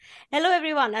Hello,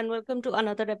 everyone, and welcome to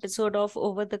another episode of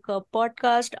Over the Curb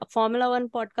podcast, a Formula One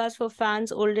podcast for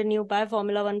fans old and new by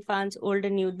Formula One fans old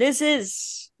and new. This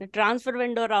is the transfer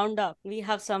window roundup. We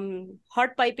have some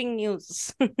hot piping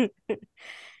news.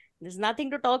 There's nothing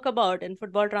to talk about in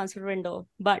football transfer window,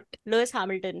 but Lewis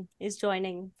Hamilton is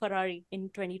joining Ferrari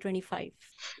in 2025.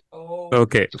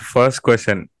 Okay, first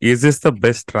question. Is this the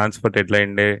best transfer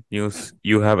deadline day news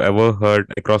you have ever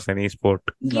heard across any sport?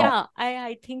 No. Yeah,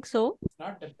 I think so. It's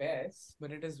not the best,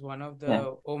 but it is one of the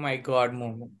Yeah. oh my god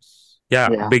moments Yeah,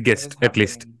 Yeah. that biggest is at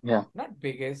least. happening. Yeah. Not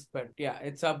biggest, but yeah,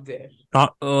 it's up there.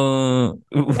 Not,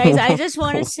 Guys, I just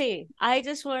want to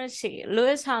say,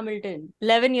 Lewis Hamilton,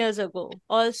 11 years ago,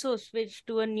 also switched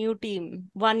to a new team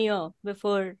 1 year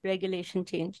before regulation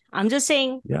change. I'm just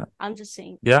saying. Yeah.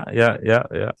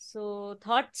 Yeah. So,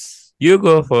 thoughts? You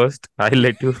go first. I'll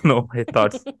let you know my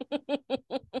thoughts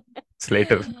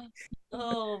later.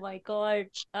 Oh my God.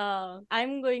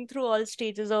 I'm going through all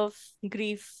stages of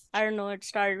grief. I don't know, it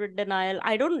started with denial.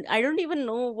 I don't even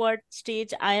know what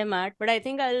stage I am at, but I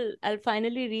think I'll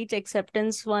finally reach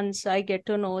acceptance once I get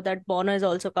to know that Bono is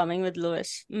also coming with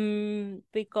Lewis.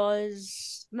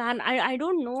 Because man, I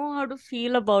don't know how to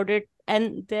feel about it.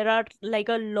 And there are like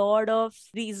a lot of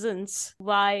reasons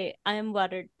why I am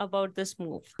worried about this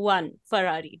move. One,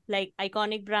 Ferrari, like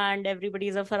iconic brand,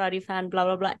 everybody's a Ferrari fan, blah,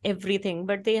 blah, blah, everything.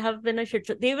 But they have been a shit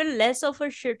show. They were less of a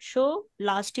shit show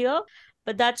last year.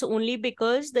 But that's only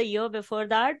because the year before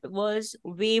that was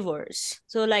way worse.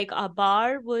 So like our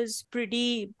bar was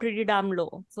pretty damn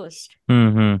low first.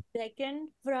 Mm-hmm. Second,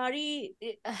 Ferrari,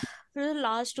 for the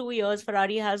last 2 years,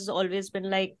 Ferrari has always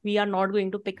been like, we are not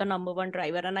going to pick a number one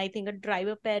driver. And I think a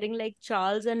driver pairing like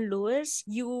Charles and Lewis,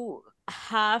 you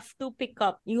have to pick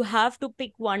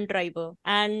one driver.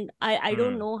 And I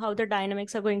don't know how the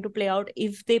dynamics are going to play out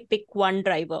if they pick one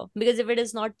driver. Because if it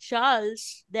is not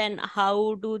Charles, then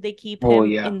how do they keep Oh,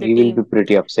 him yeah. in the He will team? be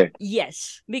pretty upset.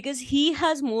 Yes, because he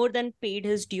has more than paid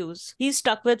his dues. He's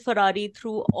stuck with Ferrari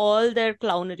through all their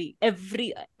clownery.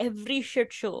 Every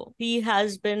shit show. He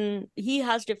has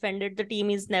defended the team.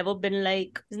 He's never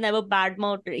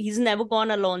badmouthed. He's never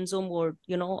gone Alonso mode,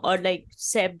 or like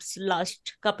Seb's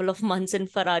last couple of months in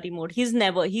Ferrari mode.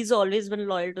 He's always been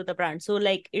loyal to the brand. So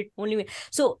like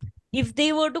if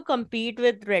they were to compete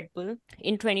with Red Bull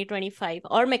in 2025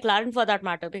 or McLaren for that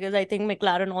matter, because I think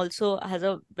McLaren also has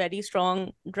a very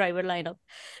strong driver lineup.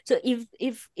 So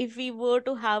if we were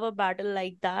to have a battle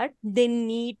like that, they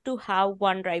need to have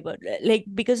one driver, like,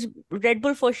 because Red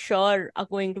Bull for sure are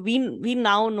going to, we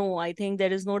now know, I think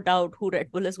there is no doubt who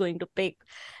Red Bull is going to pick.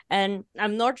 And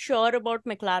I'm not sure about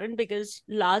McLaren because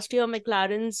last year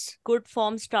McLaren's good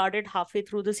form started halfway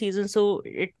through the season. So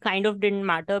it kind of didn't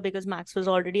matter because Max was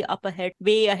already up ahead,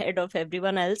 way ahead of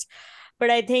everyone else. But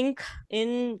I think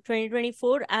in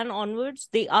 2024 and onwards,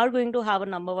 they are going to have a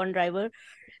number one driver.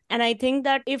 And I think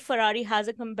that if Ferrari has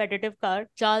a competitive car,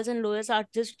 Charles and Lewis are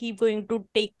just keep going to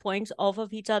take points off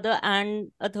of each other and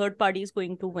a third party is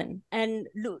going to win. And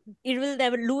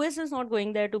Lewis is not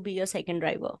going there to be a second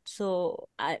driver. So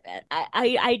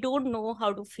I don't know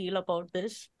how to feel about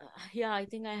this. Yeah, I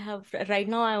think right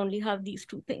now I only have these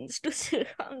two things to say.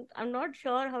 I'm not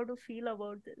sure how to feel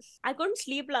about this. I couldn't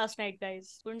sleep last night,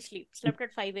 guys. Couldn't sleep. Slept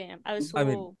at 5 a.m. I was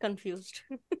so confused.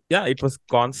 Yeah, it was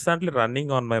constantly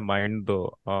running on my mind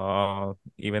though.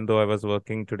 Even though I was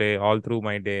working today all through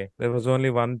my day, there was only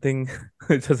one thing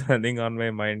which was running on my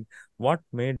mind. What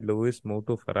made Lewis move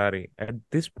to Ferrari at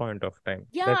this point of time?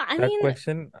 Yeah, That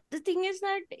question. the thing is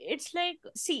that it's like,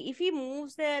 see, if he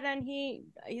moves there and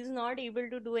he's not able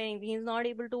to do anything, he's not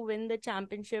able to win the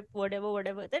championship,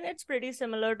 whatever, then it's pretty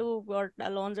similar to what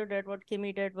Alonso did, what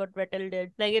Kimi did, what Vettel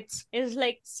did. Like it's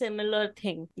like similar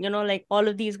thing, like all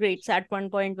of these greats at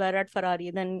one point were at Ferrari,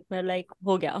 then we're like,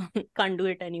 ho gaya, can't do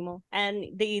it anymore, and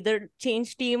they either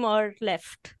changed team or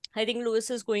left. I think Lewis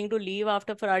is going to leave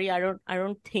after Ferrari. I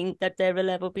don't think that there will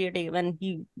ever be a day when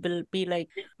he will be like,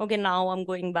 okay, now I'm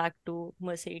going back to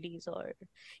Mercedes, or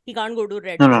he can't go to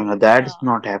Red Bull. No. That is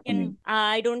not happening. And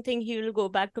I don't think he will go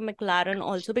back to McLaren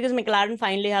also, because McLaren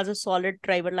finally has a solid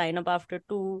driver lineup after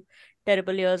 2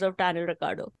 terrible years of Daniel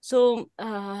Ricciardo. So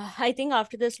I think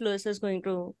after this, Lewis is going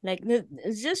to, like, it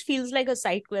just feels like a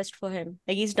side quest for him.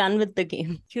 Like he's done with the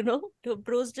game,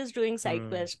 Bro's just doing side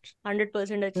quest,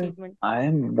 100% achievement. I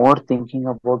am more thinking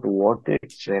about what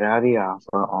did Ferrari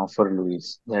offer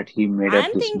Luis that he made up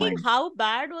I'm his thinking, mind. how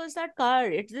bad was that car?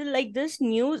 It's like this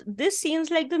news. This seems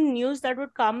like the news that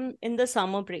would come in the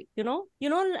summer break. You know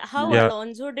how Yeah.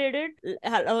 Alonso did it.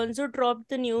 Alonso dropped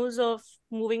the news of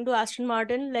moving to Aston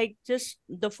Martin. Like just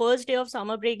the first day of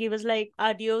summer break, he was like,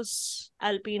 "Adios,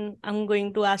 Alpine. I'm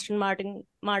going to Aston Martin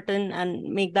and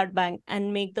make that bank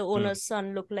and make the owner's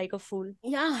son look like a fool.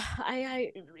 Yeah,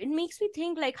 I it makes me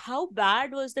think like how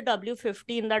bad was the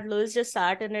W15 that Lewis just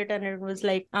sat in it and it was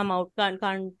like, I'm out,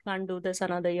 can't do this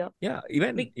another year. Yeah,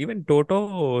 Be- even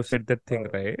Toto said that thing,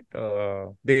 right?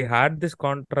 They had this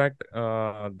contract,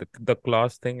 the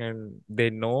clause thing, and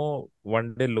they know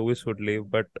one day Lewis would leave,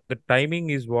 but the timing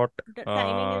is what the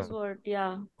timing is what,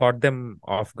 yeah. caught them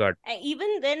off guard.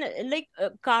 Even then, like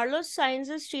Carlos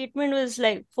Sainz's statement was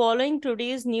like, following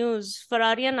today's news,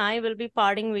 Ferrari and I will be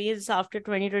parting ways after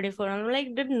 2024. And I'm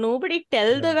like, did nobody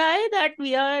tell the guy that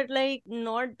we are like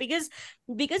not, because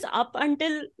up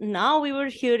until now we were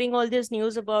hearing all this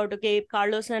news about, okay,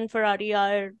 Carlos and Ferrari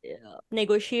are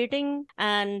negotiating,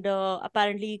 and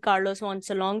apparently Carlos wants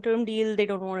a long-term deal, they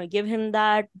don't want to give him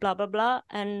that, blah blah blah,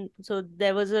 and so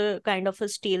there was a kind of a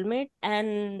stalemate,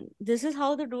 and this is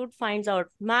how the dude finds out.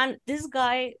 Man, this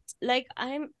guy, like,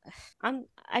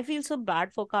 I feel so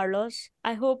bad for Carlos.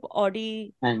 I hope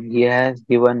Audi. And he has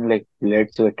given like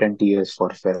let's wait 20 years for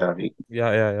Ferrari.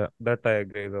 Yeah. That I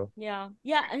agree though. Yeah.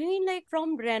 Yeah. I mean, like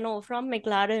from Renault, from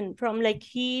McLaren, from like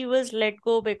he was let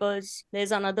go because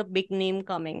there's another big name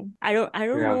coming. I don't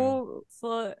Yeah. know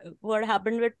for what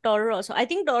happened with Toro Rosso. I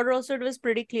think Toro Rosso, it was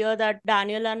pretty clear that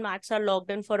Daniel and Max are locked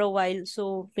in for a while.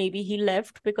 So maybe he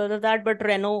left because of that. But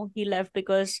Renault, he left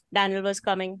because Daniel was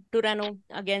coming to Renault.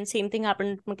 Again, same thing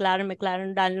happened with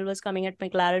McLaren. Daniel was coming at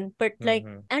McLaren. But like,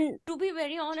 and to be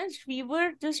very honest, we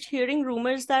were just hearing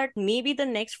rumors that maybe the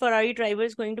next Ferrari driver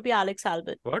is going to be Alex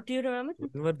Albon. What? Do you remember?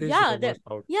 When were these Yeah, rumors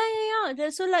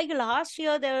out? So like last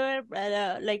year there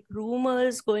were like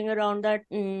rumors going around that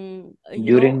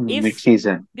During if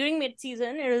mid-season. during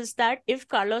mid-season it is that if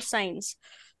Carlos Sainz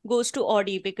goes to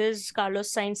Audi, because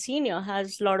Carlos Sainz Senior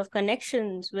has a lot of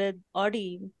connections with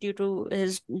Audi due to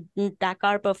his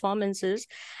Dakar performances,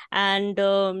 and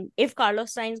if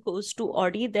Carlos Sainz goes to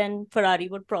Audi, then Ferrari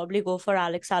would probably go for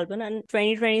Alex Albon, and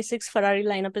 2026 Ferrari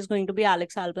lineup is going to be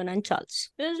Alex Albon and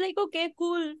Charles. It was like, okay,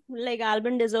 cool, like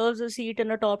Albon deserves a seat in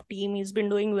a top team, he's been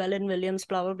doing well in Williams,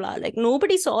 blah blah blah. Like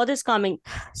nobody saw this coming.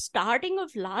 Starting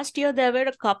of last year, there were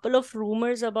a couple of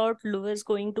rumors about Lewis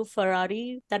going to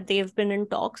Ferrari, that they've been in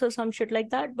talks or some shit like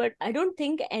that. But I don't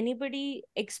think anybody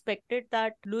expected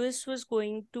that Lewis was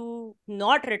going to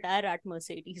not retire at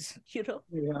Mercedes, you know?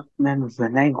 Yeah. And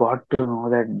when I got to know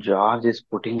that George is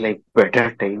putting like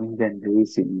better timing than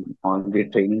Lewis in all the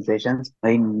training sessions,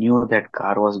 I knew that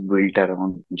car was built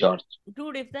around George.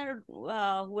 Dude, if that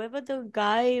whoever the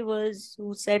guy was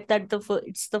who said that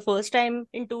it's the first time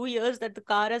in 2 years that the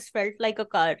car has felt like a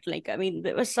car. Like, I mean,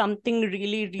 there was something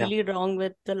really wrong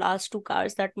with the last two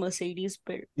cars that Mercedes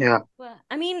built. Yeah. Well,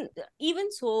 I mean,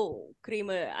 even so,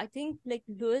 Kramer, I think like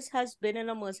Lewis has been in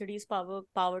a Mercedes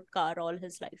powered car all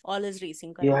his life, all his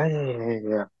racing career.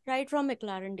 Yeah. Right from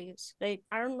McLaren days. Like,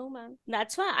 I don't know, man.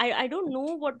 That's why I don't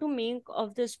know what to make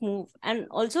of this move. And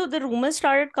also the rumors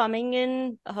started coming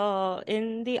in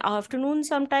the afternoon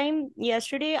sometime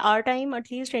yesterday, our time, at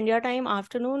least India time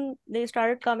afternoon, they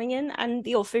started coming in, and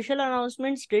the official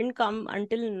announcements didn't come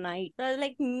until night. So I was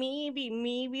like,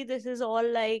 maybe this is all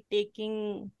like it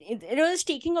was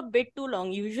taking a bit too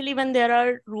long. Usually when there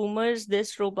are rumors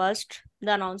this robust,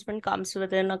 the announcement comes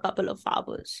within a couple of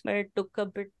hours, but it took a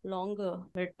bit longer.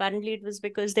 But apparently it was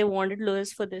because they wanted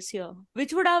Lewis for this year,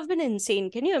 which would have been insane.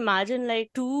 Can you imagine,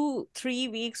 like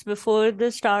 2-3 weeks before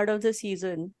the start of the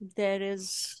season, there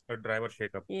is a driver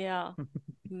shakeup? Yeah.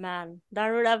 Man,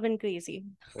 that would have been crazy.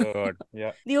 Oh God,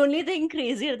 yeah. The only thing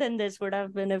crazier than this would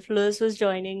have been if Lewis was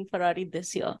joining Ferrari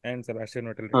this year. And Sebastian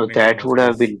Vettel Oh, returning to that would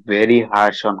have Mercedes. been very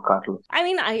harsh on Carlos. I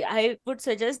mean, I would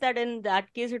suggest that in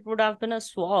that case, it would have been a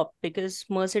swap, because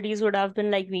Mercedes would have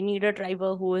been like, we need a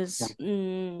driver who is.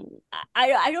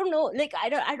 I don't know. Like, I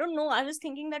don't know. I was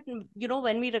thinking that,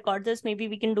 when we record this, maybe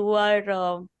we can do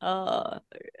our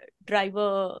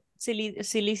driver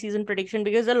silly season prediction,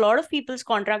 because a lot of people's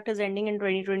contract is ending in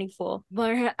 2024,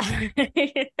 but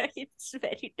it's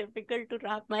very difficult to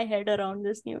wrap my head around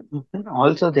this news. And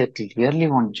also, they clearly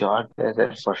want George as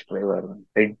their first driver.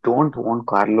 I don't want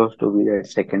Carlos to be a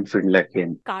second fiddler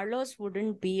again. Carlos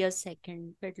wouldn't be a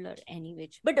second fiddler anyway.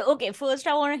 But okay, first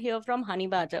I want to hear from Honey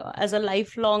Badger as a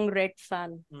lifelong Red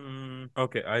fan.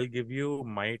 Okay, I'll give you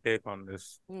my take on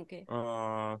this. Okay.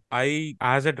 I,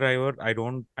 as a driver, I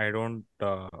don't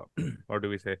what do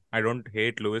we say? I don't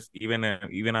hate Lewis. Even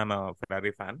I'm a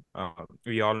Ferrari fan.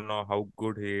 We all know how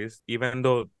good he is. Even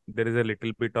though there is a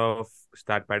little bit of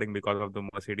start padding because of the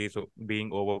Mercedes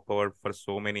being overpowered for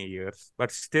so many years,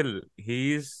 but still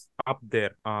he is up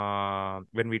there.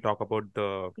 When we talk about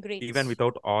the Greats. even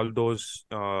without all those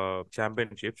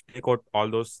championships, take out all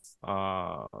those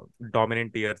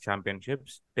dominant year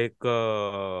championships. Take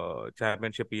a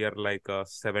championship year like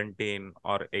 17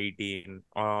 or 18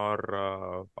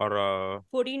 14, or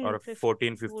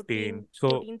 14, 15. 14, So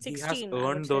 14, he has 16, I would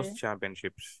earned those say.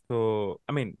 championships. So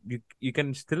I mean, you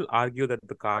can still argue that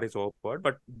the car is overpowered,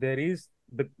 but there is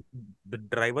the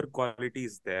driver quality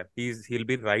is there. He'll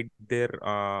be right there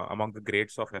among the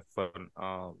greats of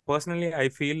F1. Personally, I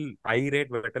feel I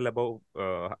rate Vettel above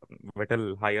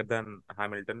Vettel higher than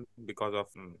Hamilton because of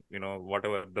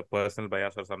whatever the personal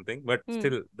bias or something. But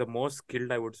still, the most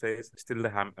skilled I would say is still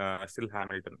still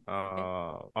Hamilton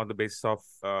on the basis of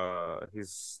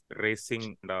his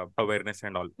racing awareness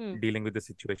and all, dealing with the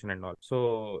situation and all.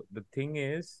 So the thing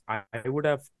is, I would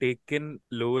have taken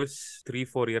Lewis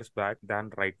 3-4 years back than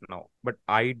right now. But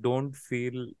I don't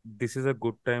feel this is a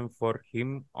good time for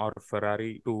him or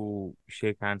Ferrari to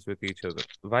shake hands with each other.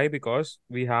 Why? Because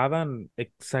we have an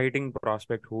exciting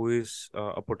prospect who is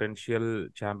a potential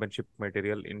championship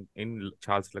material in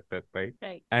Charles Leclerc, right?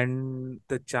 Right. And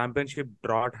the championship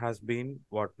drought has been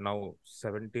what now,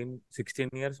 16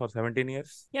 years or 17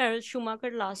 years? Yeah, Schumacher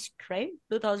last, right?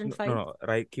 2005. No,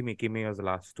 right. Kimi was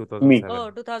last Me. 2007. Oh,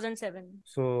 2007.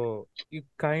 So you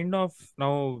kind of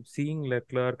now seeing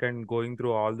Leclerc and going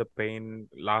through all the pain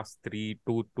last 2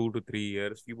 to 3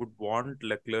 years, you would want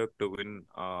Leclerc to win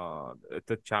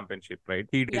the championship, right?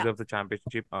 He Yeah. deserves the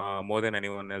championship more than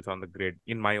anyone else on the grid,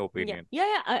 in my Yeah, opinion.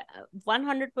 I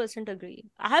 100% agree.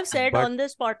 I have said But on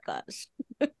this podcast,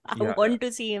 I yeah, want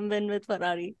to see him win with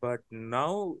Ferrari. but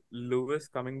now Lewis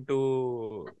coming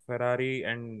to Ferrari,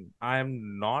 and I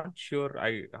am not sure.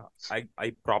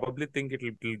 I probably think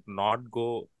it'll not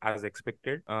go as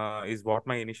expected. Is what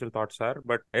my initial thoughts are.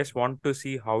 But I just want to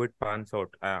see how it pans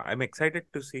out. I'm excited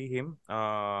to see him.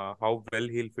 How well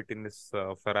he'll fit in this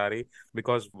Ferrari,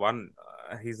 because one,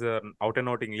 he's an out and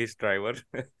out English driver.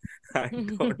 I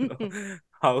don't know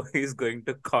how he's going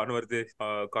to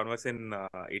converse in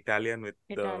Italian with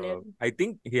Italian. I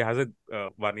think he has a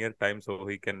 1 year time, so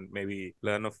he can maybe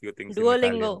learn a few things in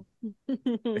Duolingo.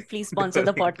 Italian. Please sponsor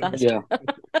the Duolingo. podcast. Yeah.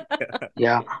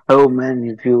 Yeah. Oh man,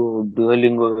 if you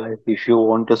Duolingo guys, if you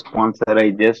want to sponsor, I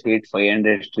just hit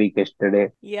 500 streak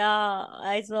yesterday. Yeah,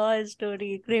 I saw his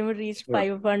story. Kramer reached Yeah.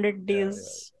 500 Yeah,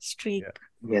 days streak.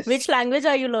 Yes. Which language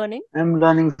are you learning? I'm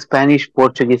learning Spanish,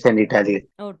 Portuguese, and Italian.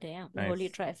 Oh, damn. The holy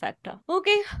Nice. trifecta.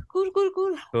 Okay, cool.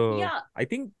 So Yeah. I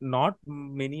think not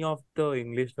many of the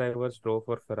English drivers drove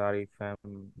for Ferrari, if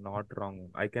I'm not wrong.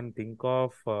 I can think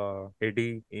of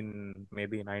Eddie in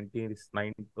maybe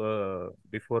 1999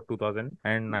 before 2000,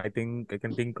 and I think I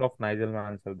can think of Nigel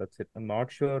Mansell. That's it. I'm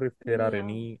not sure if there are Yeah.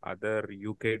 any other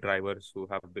UK drivers who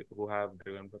have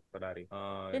driven for Ferrari.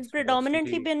 It's It's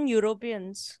predominantly mostly been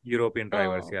Europeans. European drivers,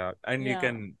 Oh, yeah, and yeah.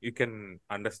 you can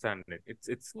understand it.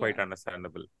 It's quite Yeah.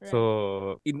 understandable. Right.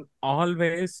 So in all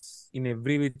ways, in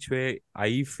every which way,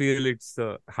 I feel it's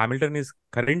Hamilton is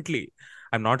currently.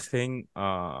 I'm not saying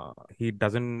he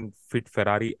doesn't fit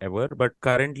Ferrari ever, but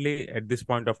currently at this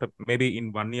point of time, maybe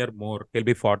in 1 year more, he'll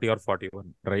be 40 or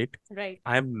 41, right? Right.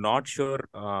 I'm not sure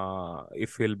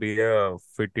if he'll be a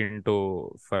fit into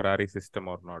Ferrari system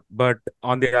or not. But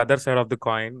on the other side of the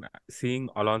coin, seeing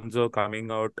Alonso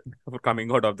coming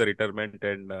out of the retirement,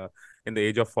 and in the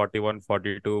age of 41,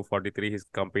 42, 43, he's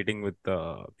competing with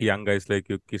young guys like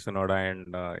Yuki Tsunoda,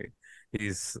 and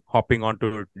he's hopping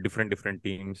onto different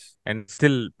teams and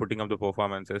still putting up the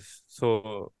performances.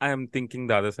 So I am thinking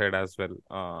the other side as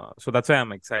well. So that's why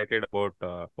I'm excited about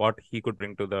what he could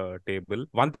bring to the table.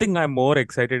 One thing I'm more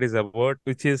excited is about,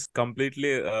 which is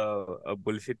completely a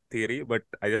bullshit theory, but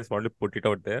I just want to put it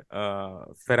out there.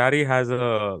 Ferrari has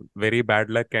a very bad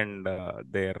luck, and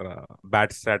their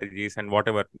bad strategies and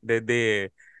whatever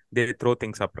they throw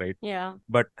things up, right? Yeah.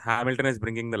 But Hamilton is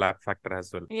bringing the luck factor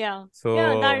as well. Yeah. So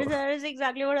Yeah, that is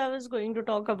exactly what I was going to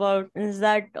talk about. Is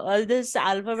that all this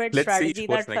alphabet let's see strategy which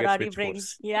force that negates Ferrari which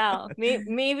brings? force. Yeah.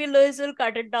 Maybe Lewis will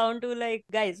cut it down to like,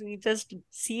 guys, we just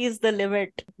C is the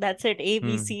limit. That's it. A,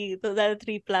 B, C. Those are the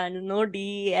three plans. No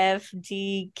D, F,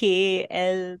 G, K,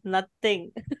 L,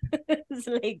 nothing. It's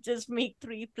like just make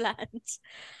three plans.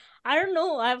 I don't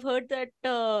know. I've heard that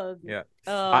Yeah.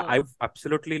 I've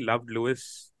absolutely loved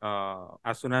Lewis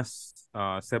as soon as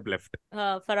Seb left.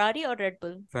 Ferrari or Red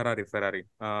Bull? Ferrari.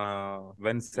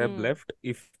 When Seb Hmm. left,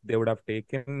 if they would have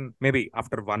taken maybe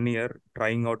after 1 year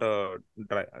trying out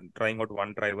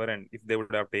one driver, and if they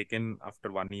would have taken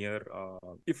after 1 year,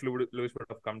 if Lewis would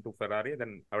have come to Ferrari,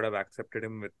 then I would have accepted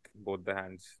him with both the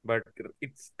hands. But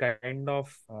it's kind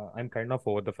of I'm kind of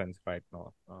over the fence right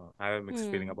now. I have a mixed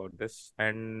feeling Hmm. about this.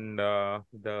 And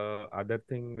the other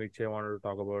thing which I wanted to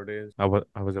talk about is I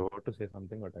was about to say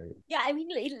something, but I Yeah, I mean,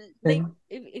 like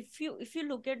And if you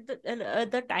look at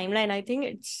the timeline, I think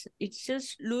it's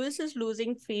just Lewis is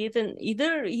losing faith, and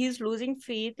either he's losing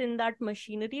faith in that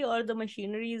machinery or the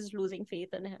machinery is losing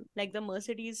faith in him. Like the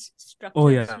Mercedes Oh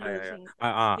structure is yeah. losing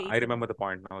I faith in remember him. the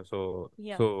point now. So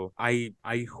Yeah, so I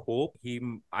hope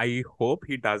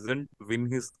he doesn't win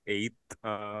his eighth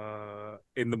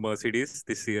in the Mercedes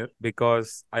this year,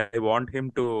 because I want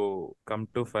him to come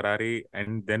to Ferrari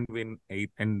and then win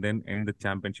eighth and then end the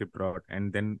championship drought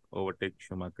and then overtake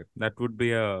Schumacher. That would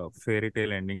be a fairy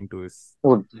tale ending to his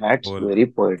oh, that's whole very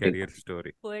poetic. career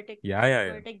story. poetic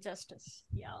Yeah. poetic justice.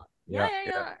 Yeah, Yeah. Yeah.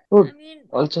 yeah. Oh, I mean,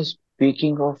 also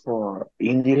speaking of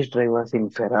English drivers in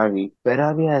Ferrari,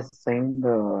 Ferrari has signed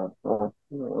their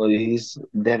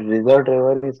reserve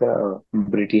driver is a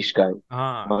British guy,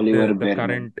 Oliver The Behrman.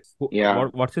 current Yeah,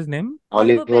 what's his name?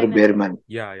 Oliver Oliver Behrman. Behrman.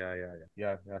 Yeah.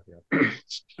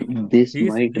 This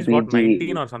might He's be what,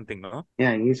 19 the or something, no?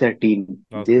 Yeah, he's a teen.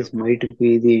 Okay, This okay. might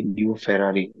be the new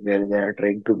Ferrari where they are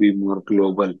trying to be more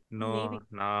global. No, Maybe.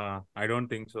 nah, I don't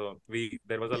think so.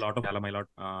 There was a lot of Alamilot,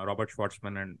 Robert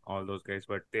Schwartzman and all those guys,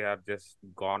 but they are just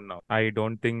gone now. I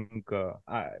don't think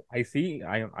I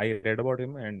read about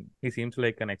him and he seems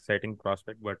like an exciting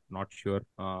prospect, but not sure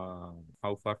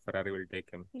how far Ferrari will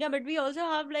take him. Yeah, but we also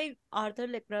have like Arthur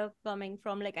Leclerc coming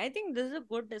from, like, I think this is a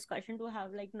good discussion to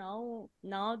have, like, now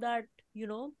that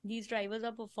these drivers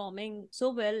are performing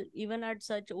so well even at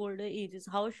such older ages.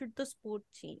 How should the sport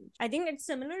change? I think it's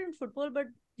similar in football, but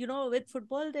with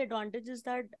football the advantage is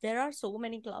that there are so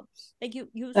many clubs. Like you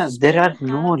Yeah, there still are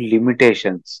no have,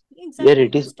 limitations. There exactly,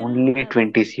 it you is still only have.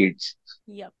 20 seats.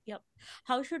 Yep.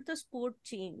 How should the sport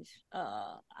change?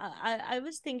 I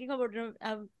was thinking about,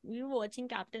 we were watching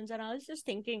Captains, and I was just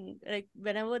thinking, like,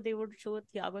 whenever they would show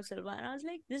Thiago Silva, and I was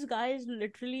like, this guy is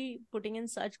literally putting in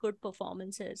such good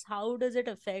performances. How does it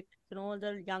affect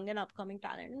the young and upcoming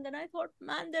talent? And then I thought,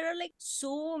 man, there are like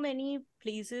so many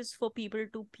places for people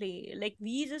to play. Like,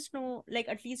 we just know, like,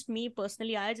 at least me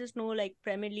personally, I just know like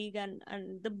Premier League and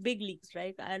the big leagues,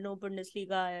 right? I know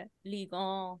Bundesliga, Ligue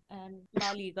 1, and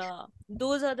La Liga.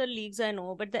 Those are the leagues I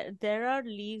know, but there are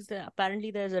leagues that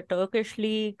apparently there's a Turkish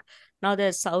league. Now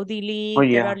there's Saudi Oh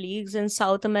league. There are yeah, leagues in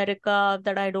South America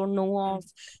that I don't know of.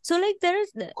 So like there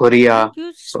is Korea,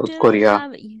 you South still Korea.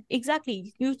 have,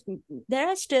 exactly, there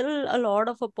are still a lot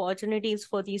of opportunities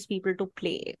for these people to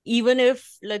play, even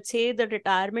if, let's say, the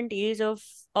retirement age of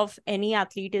any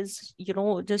athlete is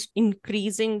just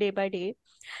increasing day by day.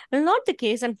 Well, not the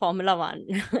case in Formula One.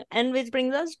 And which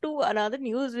brings us to another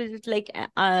news, which is like,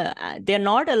 they're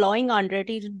not allowing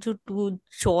Andretti to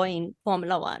join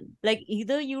Formula One. Like,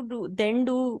 either you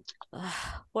do,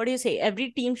 what do you say? Every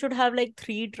team should have like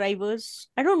three drivers.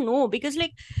 I don't know, because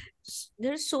like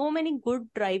there's so many good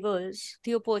drivers.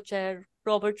 Theo Pocher,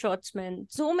 Robert Schwartzman,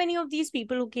 so many of these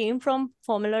people who came from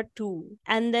Formula 2,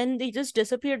 and then they just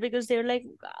disappeared because they're like,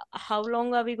 how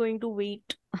long are we going to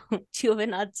wait?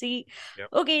 Giovinazzi, Yep.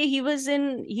 okay, he was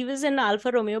in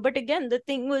Alfa Romeo, but again the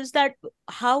thing was that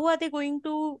how are they going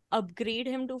to upgrade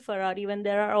him to Ferrari when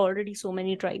there are already so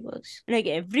many drivers? Like,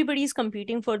 everybody's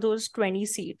competing for those 20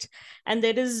 seats, and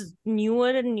there is newer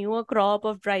and newer crop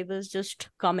of drivers just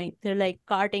coming. They're like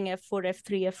karting F4,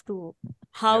 F3, F2.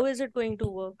 How Yep. is it going to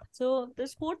work? So the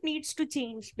sport needs to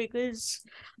change, because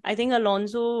I think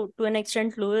Alonso, to an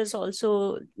extent, Lewis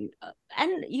also,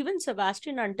 and even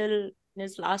Sebastian, until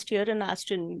his last year in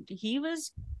Aston, he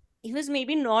was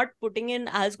maybe not putting in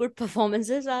as good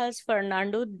performances as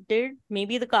Fernando did.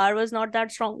 Maybe the car was not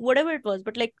that strong, whatever it was,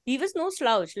 but like, he was no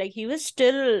slouch. Like, he was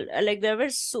still, like, there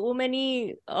were so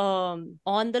many on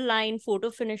the line photo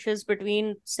finishes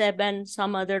between Seb and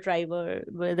some other driver,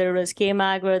 whether it was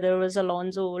K-Mag, whether it was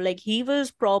Alonso. Like, he was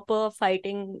proper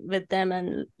fighting with them,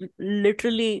 and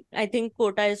literally, I think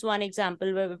Kota is one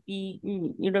example where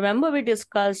you remember we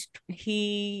discussed,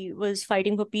 he was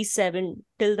fighting for P7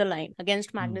 till the line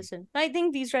against Magnussen. I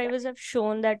think these drivers have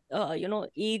shown that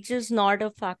age is not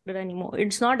a factor anymore.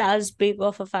 It's not as big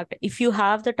of a factor. If you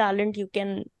have the talent, you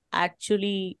can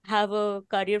actually have a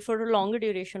career for a longer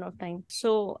duration of time.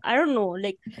 So I don't know,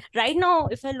 like, right now,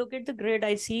 if I look at the grid,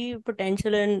 I see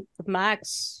potential in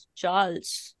Max,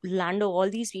 Charles, Lando, all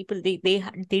these people, they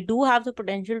do have the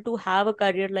potential to have a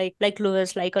career like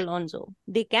Lewis, like Alonso.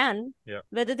 They can. Yeah.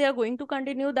 Whether they are going to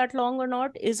continue that long or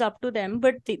not is up to them,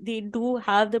 but they do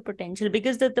have the potential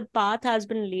because the path has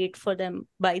been laid for them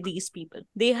by these people.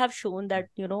 They have shown that,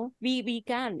 we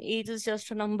can. Age is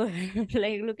just a number.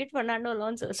 Like, look at Fernando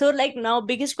Alonso. So, like, now,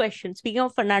 biggest question. Speaking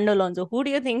of Fernando Alonso, who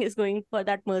do you think is going for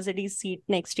that Mercedes seat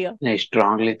next year? I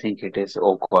strongly think it is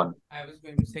Ocon. I was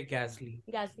going to say Gasly.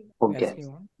 Gasly. Okay. Gasly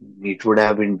one. It would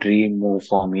have been dream move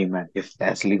for me, man, if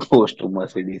Gasly goes to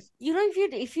Mercedes.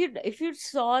 If you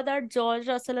saw that George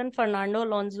Russell and Fernando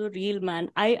Alonso reel, man,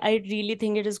 I really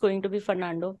think it is going to be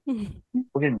Fernando.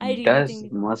 Okay, I really does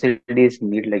think. Mercedes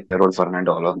need like a role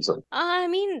Fernando Alonso? I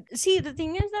mean, see, the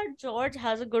thing is that George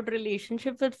has a good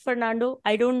relationship with Fernando.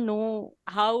 I don't know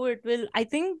how it will. I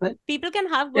think But people can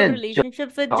have yeah, good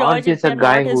relationship with George George if is a they're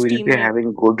guy not who his will be teammate.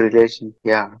 having good relation.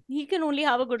 Yeah, He can only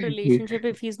have a good he, relationship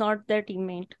if he's not their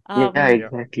teammate. yeah, Yeah.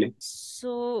 exactly.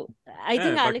 So I Yeah,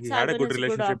 think but Alex he had a Albon good is a good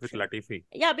relationship with option. Latifi.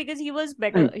 Yeah, because he was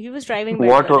better. And He was driving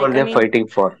what better. were Like, I they mean, fighting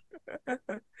for?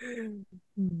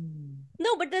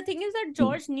 no, but the thing is that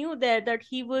George knew that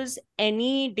he was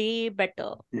any day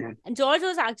better. Yeah, And George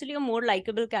was actually a more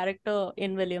likable character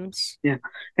in Williams. yeah,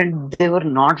 and they were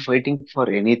not fighting for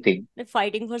anything. They're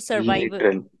fighting for survival.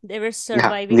 Literally, They were yeah,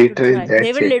 surviving to literally drive. They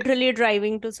that's were it. literally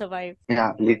driving to survive.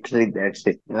 Yeah, literally that's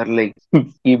it. They're like,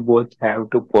 he both have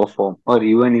to perform, or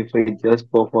even if he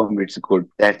just perform, it's good.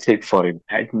 That's it for him.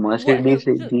 At What? Mercedes,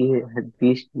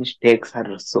 these stakes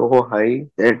are so high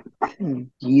that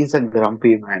he is a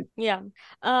grumpy man. Yeah.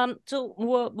 So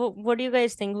what do you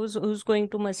guys think? Who's going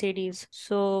to Mercedes?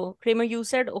 So Kramer, you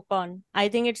said Ocon. I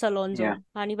think it's Yeah. Alonso.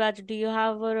 Honeybadge, do you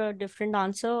have a different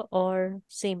answer or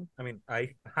same? I mean,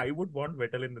 I would want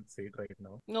Vettel in the seat right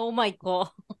now. Oh my God.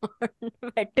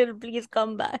 Vettel, please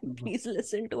come back. Please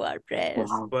listen to our prayers.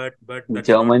 Wow. But that's not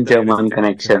the German realistic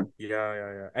connection. option.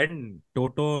 Yeah. And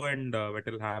Toto and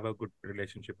Vettel have a good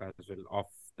relationship as well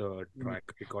off the track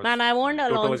because Man, I want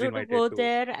Toto was Alonso to invited go to.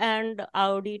 there and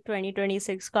Audi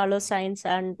 2026, Carlos Sainz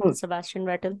and Hmm. Sebastian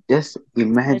Vettel. Just Let's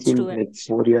imagine, do it. like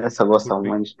 4 years ago, Could be.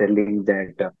 someone's telling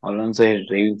that Alonso is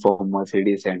driving for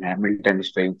Mercedes and Hamilton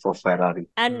is driving for Ferrari.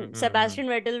 And Sebastian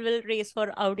Vettel will race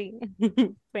for Audi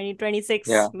 2026.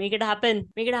 Yeah, Make it happen.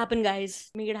 Make it happen,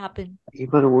 guys. Make it happen.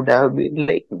 people would have been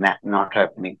like, nah, not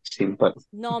happening. Simple.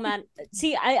 No, man.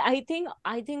 See, I think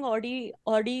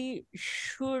Audi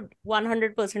should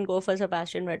 100% go for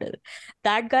Sebastian Vettel.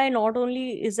 That guy not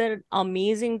only is an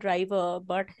amazing driver,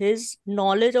 but his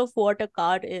knowledge of what a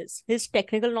car is, his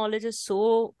technical knowledge is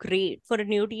so great. For a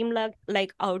new team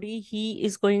like Audi, he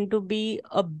is going to be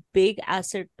a big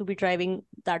asset to be driving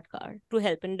that car to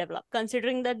help in develop.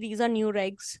 Considering that these are new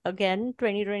regs, again,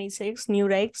 2026, new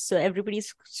regs, so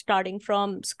everybody's starting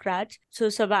from scratch. So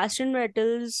Sebastian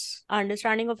Vettel's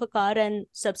understanding of a car and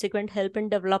subsequent help in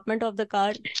development of the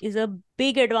car is a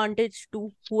big advantage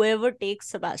to whoever takes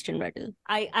Sebastian Vettel.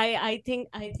 I think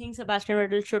Sebastian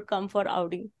Vettel should come for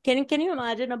Audi. Can you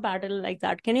imagine a battle like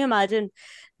that? Can you imagine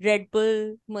Red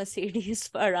Bull, Mercedes,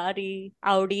 Ferrari,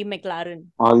 Audi, McLaren?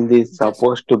 All these Just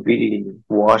supposed to be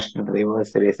washed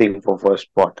drivers racing for first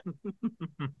spot.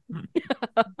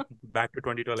 Back to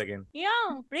 2012 again.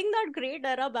 yeah, bring that great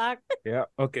era back. Yeah.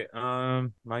 Okay.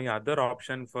 My other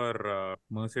option for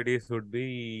Mercedes would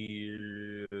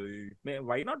be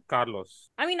why not Carlos?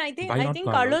 I mean, Why I not think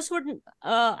Carlos? Carlos would.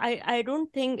 I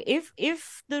don't think if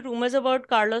the rumors about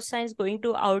Carlos Sainz going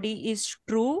to Audi is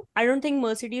true, I don't think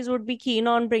Mercedes would be keen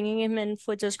on bringing him in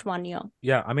for just 1 year.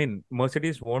 Yeah, I mean,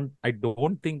 Mercedes won't. I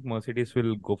don't think Mercedes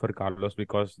will go for Carlos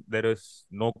because there is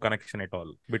no connection at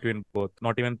all between both.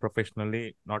 Not even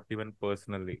professionally, not even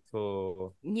personally.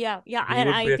 So Yeah, he and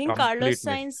would be I a think complete Carlos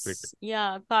misfit.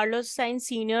 Sainz, Carlos Sainz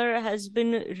Senior has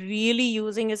been really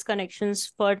using his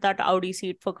connections for that Audi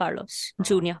seat for Carlos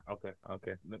Junior. Okay.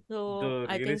 So The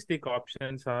I think realistic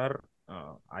options are,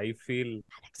 I feel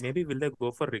maybe will they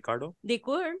go for Ricardo? they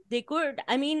could.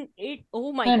 I mean, it.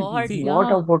 Oh my And God, See, what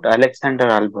yeah. about Alexander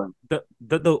Albon? the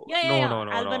Yeah. no.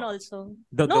 Albon also.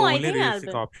 The No, I only think realistic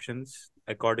Albon. options,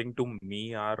 according to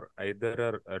me, are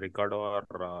either Ricardo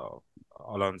or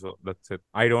Alonso. That's it.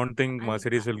 I don't think I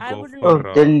Mercedes will I go wouldn't. Oh,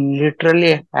 for. they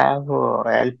literally have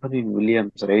Albon in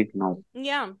Williams right now.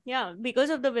 Yeah, because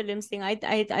of the Williams thing. I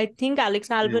think Alex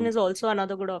Albon Yeah, is also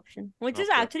another good option, which is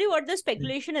Okay. actually what the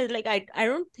speculation is. Like, I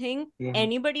don't think yeah.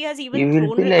 anybody has He even will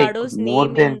thrown be like Ricardo's more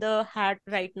name in than, the hat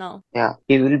right now. yeah,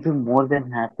 he will be more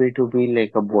than happy to be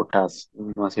like a Bottas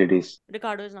in Mercedes.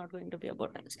 Ricardo is not going to be a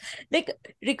Bottas. Like,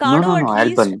 No, Ricardo, at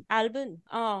least Albon. Albon.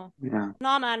 Oh, Yeah,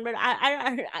 no, man, but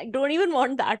I don't even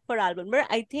want that for Albon. But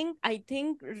I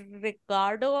think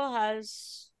Ricardo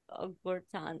has a good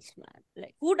chance, man.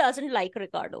 Like, who doesn't like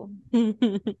Ricardo?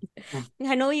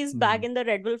 I know he's back in the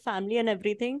Red Bull family and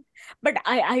everything, but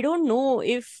I don't know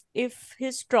if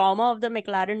his trauma of the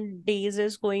McLaren days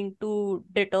is going to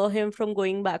deter him from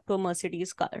going back to a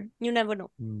Mercedes car. You never know.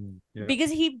 Yeah.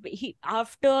 Because he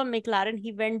after McLaren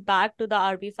he went back to the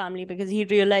RB family because he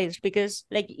realized, because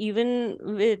like even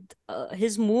with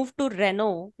his move to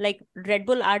Renault, like Red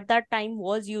Bull at that time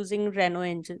was using Renault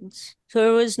engines,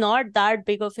 so it was not that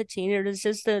big of a change. It was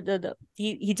just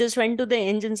he just went to the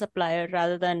engine supplier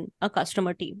rather than a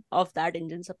customer team of that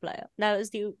engine supplier. That was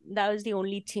the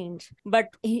only change. But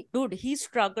dude, he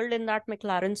struggled in that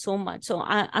McLaren so much, so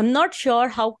I'm not sure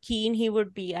how keen he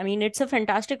would be. I mean, it's a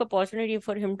fantastic opportunity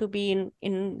for him to be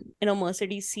in a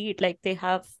Mercedes seat. Like, they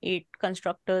have 8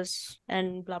 constructors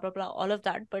and blah blah blah, all of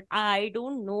that. But I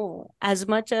don't know, as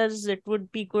much as it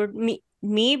would be good,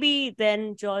 maybe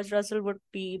then George Russell would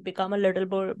become a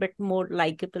little bit more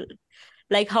likable,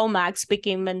 like how Max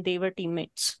became when they were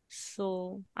teammates.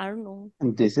 So I don't know.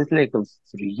 And this is like a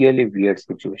really weird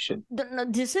situation. No,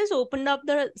 this has opened up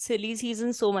the silly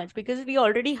season so much, because we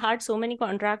already had so many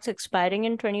contracts expiring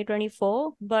in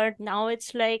 2024, but now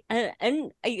it's like,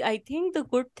 and I think the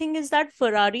good thing is that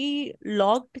Ferrari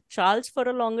locked Charles for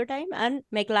a longer time and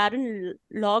McLaren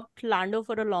locked Lando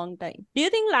for a long time. Do you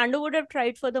think Lando would have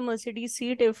tried for the Mercedes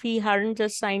seat if he hadn't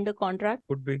just signed a contract?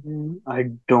 Could be. I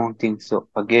don't think so.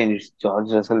 Again, it's George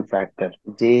Russell factor.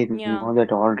 They Yeah. know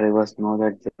that all drivers know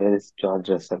that there is George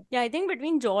Russell. Yeah, I think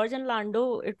between George and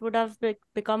Lando, it would have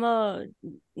become a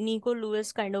Nico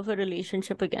Lewis kind of a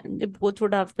relationship again. They both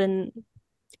would have been.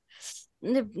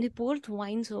 They both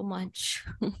whine so much.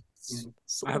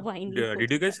 So whiny Did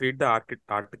both you of guys them. read the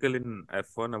article in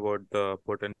F1 about the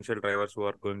potential drivers who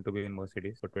are going to be in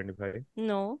Mercedes for 25?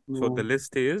 No. So the No.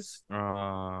 list is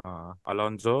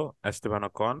Alonso, Esteban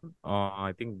Ocon,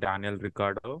 I think Daniel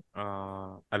Ricciardo,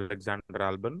 Alexander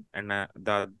Albon, and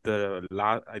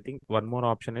I think one more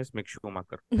option is Mick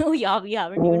Schumacher. No, yeah, we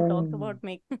haven't even talked Oh, about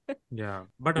Mick. Yeah,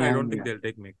 but I don't think yeah. they'll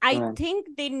take Mick. I Yeah. think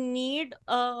they need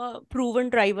a proven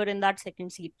driver in that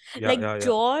second seat. Yeah, Like yeah,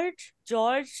 yeah,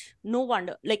 George, no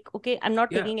wonder. Like, okay, I'm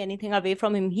not yeah. taking anything away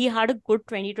from him. He had a good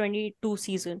 2022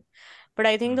 season. But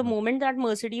I think the Mhm. moment that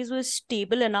Mercedes was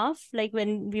stable enough, like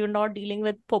when we were not dealing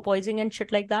with porpoising and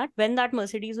shit like that, when that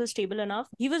Mercedes was stable enough,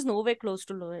 he was nowhere close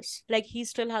to Lewis. Like, he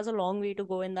still has a long way to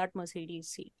go in that Mercedes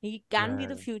seat. He can be Yeah,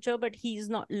 the future, but he's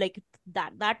not, like,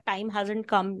 that time hasn't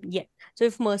come yet. So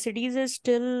if Mercedes is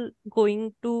still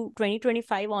going to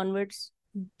 2025 onwards,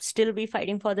 still be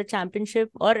fighting for the championship,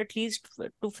 or at least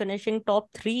to finishing top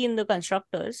 3 in the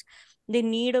constructors, they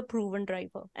need a proven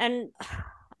driver. And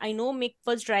I know Mick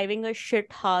was driving a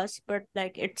shit house, but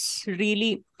like, it's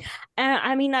really,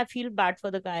 I mean, I feel bad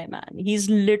for the guy, man. He's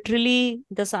literally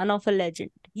the son of a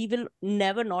legend. He will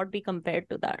never not be compared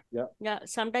to that. Yeah. Yeah,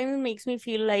 sometimes it makes me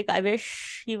feel like I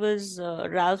wish he was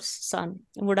Ralph's son.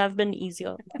 It would have been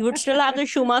easier. He would still have the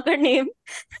Schumacher name,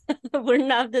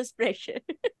 wouldn't have this pressure.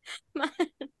 Man,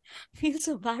 feel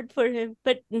so bad for him.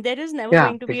 But there is never Yeah,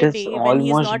 going to be it a is day when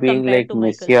he's almost not being compared like to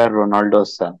Messi Michael. or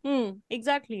Ronaldo's son.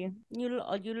 Exactly. You'll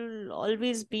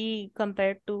always be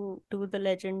compared to the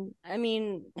legend. I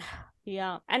mean,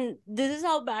 yeah. And this is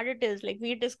how bad it is. Like,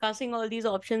 we're discussing all these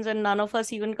options and none of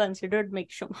us even considered Mick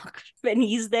Schumacher when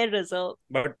he's their reserve.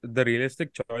 but the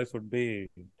realistic choice would be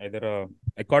either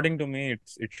according to me,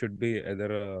 it should be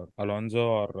either Alonso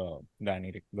or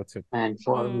Danny Rick. That's it. And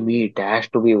for Hmm. me, it has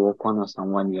to be Ocon or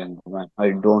someone young, man.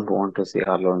 I don't want to see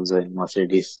Alonso in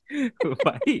Mercedes.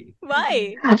 Why?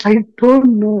 Why? I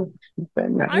don't know.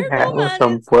 Man, I don't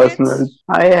know, man.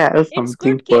 I have It's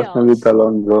something good personal with chaos.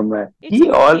 Alonso, man. It's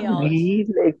good chaos. He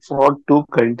like fought 2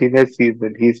 continuous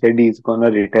seasons. He said he's gonna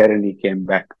retire and he came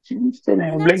back. Since then,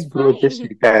 And I'm that's like, bro, just fine.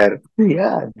 retire.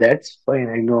 Yeah, that's fine.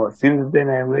 I know. Since then,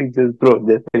 I'm like, just bro,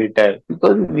 just retire.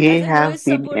 Because we As a have Lewis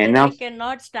seen supporter, I enough.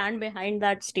 cannot stand behind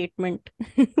that statement.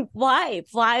 Why?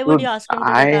 Why would you Dude, ask him to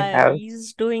I retire? have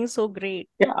He's doing so great.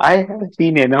 Yeah, I have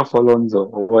seen enough Alonso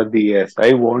over the years.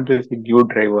 I want to see new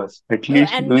drivers. At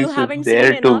least And you Luis is haven't seen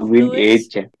there to enough win Lewis?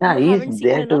 eight. Yeah, You he's haven't seen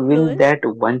there to enough win Lewis? that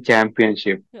one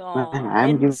championship. Man, Oh, I'm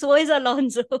and giving so is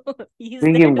Alonso. He's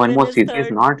him there one to more win season. his If he's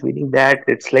third. not winning that,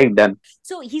 it's like done.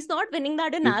 So he's not winning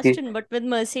that in If the, Aston, but with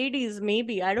Mercedes,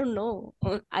 maybe. I don't know.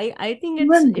 I think it's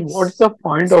man, what's it's the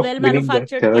point it's of well winning the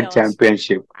manufactured third chaos.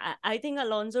 championship? I think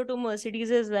Alonso to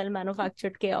Mercedes is well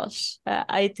manufactured chaos.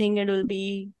 I think it'll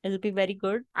be very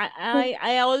good.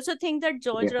 I also think that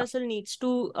George Yeah, Russell needs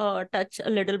to touch a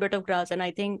little bit of grass, and I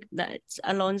think that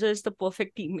Alonso is the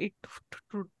perfect teammate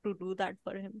to do that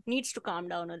for him. Needs to calm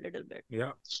down a little bit.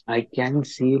 Yeah. I can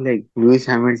see like Lewis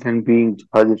Hamilton being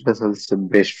George Russell's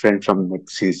best friend from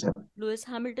next season. Lewis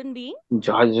Hamilton being?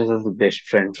 George Russell's best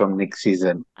friend from next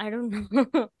season. I don't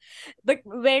know. But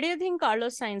where do you think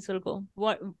Carlos Sainz will go?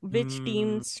 Which Hmm.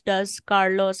 teams does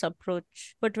Carlos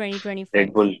approach for 2025?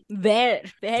 Red Bull. Where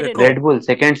in Checo. Red Bull,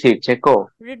 second seat, Checo.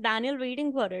 With Daniel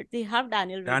waiting for it? They have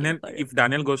Daniel waiting Daniel, for it. if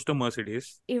Daniel goes to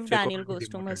Mercedes, If Checo Daniel will be goes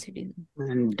to demoted. Mercedes.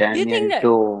 And Do you think Daniel that?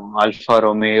 to Alfa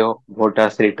Romeo,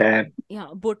 Bottas retire. Yeah,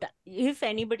 but if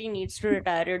anybody needs to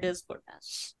retire, it is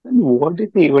Bottas. And what is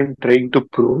he even trying to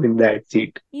prove in that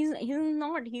seat? He's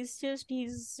not. He's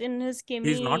in his Kimi.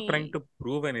 He's not trying to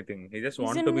prove anything. He just He's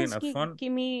wants in to be his in F1.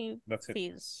 Kimi That's it.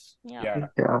 phase. Yeah. Yeah,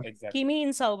 Yeah, exactly. Kimi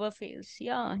in Sauber phase.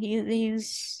 Yeah,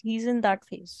 he's in that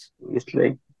phase. it's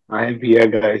like, I am here,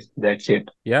 guys. That's it.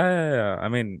 Yeah. I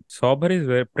mean, sober is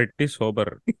pretty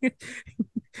sober.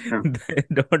 Yeah. They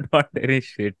don't want any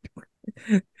shit.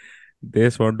 They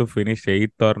just want to finish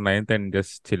 8th or 9th and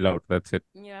just chill out. That's it.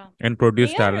 Yeah. And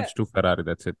produce They are- talents to Ferrari.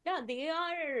 That's it. Yeah,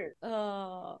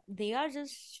 they are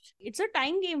just, it's a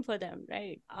time game for them,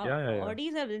 right? Yeah.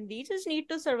 Audis they just need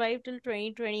to survive till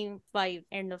 2025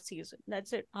 end of season.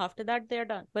 That's it. After that, they're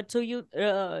done. But so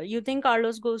you think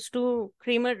Carlos goes to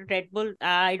Creamer Red Bull?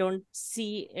 I don't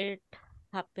see it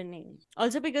happening.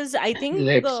 Also because I think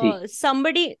Let's see.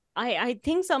 somebody I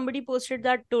think somebody posted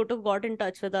that Toto got in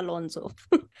touch with Alonso.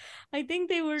 I think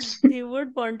they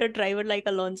would want a driver like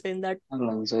Alonso in that.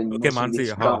 Alonso in Okay,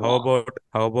 Mercedes, Mansi, come on.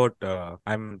 how about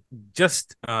I'm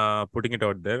just putting it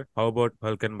out there. How about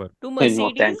Hulkenberg? To No,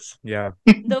 Mercedes, thanks. Yeah,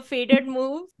 the faded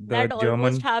move the that almost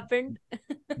German happened.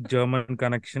 German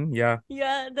connection. Yeah,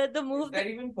 Yeah, the Is move that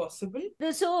even possible?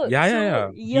 so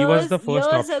yeah. He was the first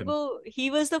years option. ago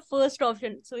he was the first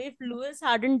option. So if Lewis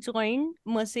hadn't joined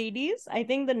Mercedes, I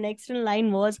think the next in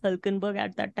line was Hulkenberg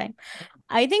at that time.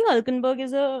 I think Hulkenberg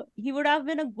he would have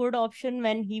been a good option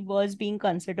when he was being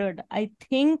considered. I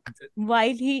think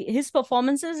while his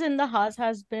performances in the Haas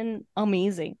has been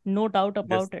amazing, no doubt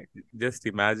about it. Just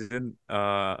imagine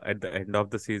at the end of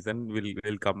the season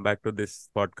we'll come back to this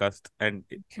podcast and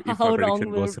if my How wrong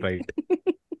prediction will goes it right. be?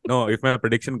 No, if my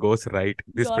prediction goes right,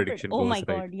 this Your prediction oh my goes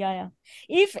right. god, yeah.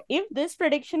 If this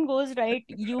prediction goes right,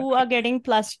 you are getting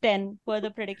 +10 for the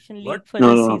prediction league What? for No,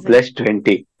 this no, no, season. plus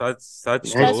 20.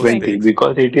 Such Plus low 20 stakes.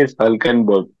 because it is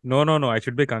Hulkenberg. No. I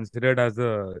should be considered as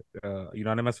a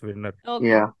unanimous winner. Okay.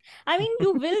 Yeah. I mean,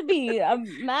 you will be.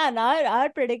 Man, our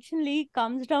prediction league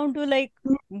comes down to like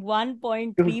 1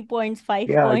 point, 3 points, 5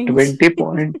 Yeah, points. 20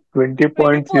 points is 20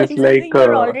 points, I like, think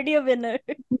you're already a winner.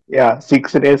 yeah,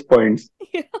 6 race points.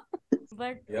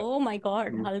 But Yeah. oh my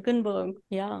god, Mm. Hulkenberg.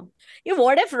 Yeah.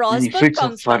 What if And if Rosberg it's a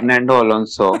comes back? Fernando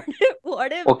Alonso,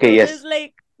 What if okay, it yes. is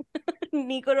like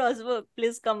Nico Rosberg,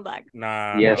 please come back.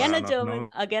 Nah, Yes.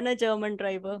 Again a German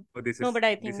driver. No, this No, is but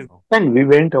I this think is And we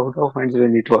went out of hands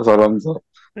when it was Alonso.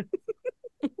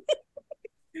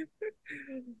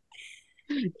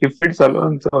 If it's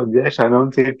Alonso, just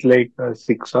announce it like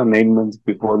 6 or 9 months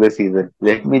before the season.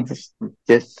 Let me just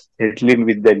settle in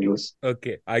with the news.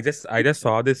 okay. I just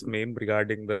saw this meme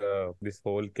regarding this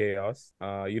whole chaos.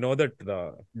 You know that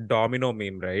the domino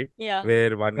meme, right? yeah.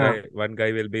 Where Yeah. one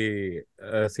guy will be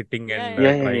sitting Yeah, and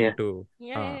yeah. trying Yeah. to.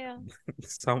 Yeah.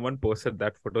 Someone posted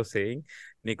that photo saying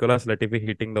Nicolas Latifi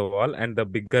hitting the wall, and the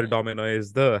bigger domino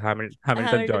is the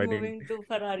Hamilton joining moving to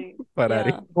Ferrari.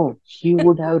 Ferrari. Yeah. Oh, he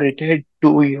would have retired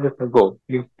 2 years ago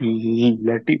if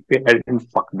Latifi hadn't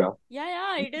fucked up.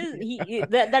 Yeah, it is.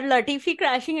 That Latifi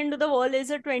crashing into the wall is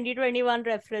a 2021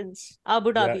 reference.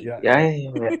 Abu Dhabi. Yeah.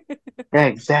 Yeah,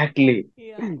 exactly.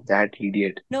 Yeah. That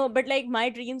idiot. No, but like my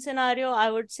dream scenario, I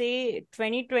would say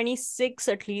 2026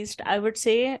 at least. I would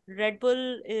say Red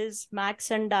Bull is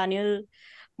Max and Daniel.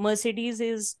 Mercedes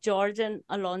is George and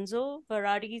Alonso.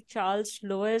 Ferrari, Charles,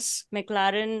 Lewis.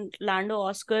 McLaren, Lando,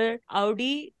 Oscar.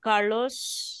 Audi,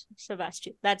 Carlos,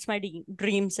 Sebastian. That's my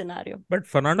dream scenario. But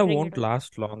Fernando Bring won't it on.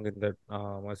 last long in that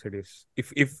Mercedes.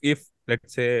 If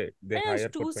let's say they Yeah, it's hire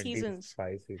for 2 seasons.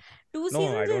 25 seasons. 2 No,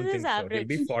 I seasons don't is think his so. He'll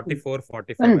be average. 44,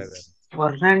 45 And by then.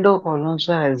 Fernando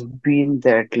Alonso has been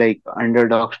that like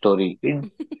underdog story. We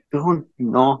don't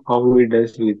know how he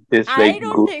does with this I like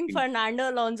don't good think team. Fernando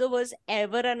Alonso was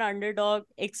ever an underdog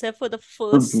except for the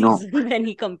first No. season when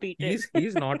he competed.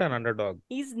 He's not an underdog.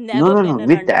 He's never No. been an With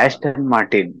underdog. Aston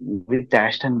Martin. With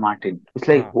Aston Martin. It's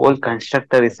like Ah, whole okay.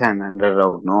 constructor is an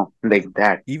underdog, no? Like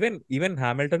that. Even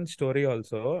Hamilton's story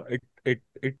also,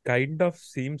 it kind of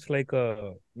seems like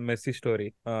a messy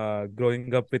story.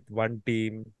 Growing up with one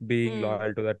team, being Hmm.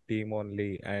 loyal to that team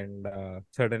only, and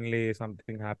suddenly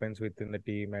something happens within the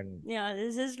team, and Yeah,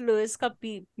 this is Lewis ka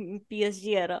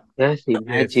PSG era. Just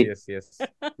imagine. yes.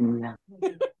 Yeah.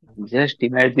 Just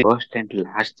imagine first and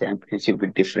last championship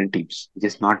with different teams,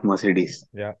 just not Mercedes.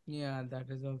 Yeah. Yeah, that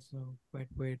is also quite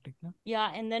poetic, no?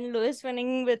 Yeah, and then Lewis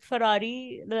winning with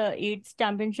Ferrari, the eighth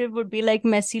championship would be like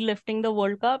Messi lifting the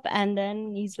World Cup, and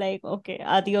then he's like, okay,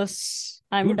 adios,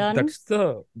 I'm Dude, done. that's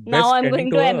the Now best I'm ending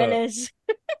going to to a MLS.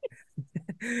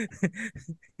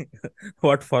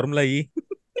 what Formula E?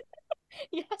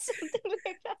 Yeah, something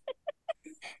like that.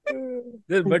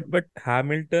 Yeah, but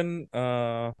Hamilton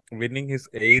winning his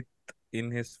eighth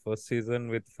in his first season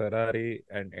with Ferrari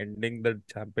and ending the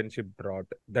championship drought.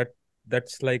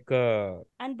 That's like a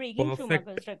And breaking perfect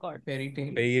Schumacher's record. Fairy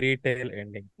tale. fairy tale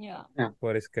ending Yeah. Yeah.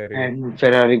 for his career. And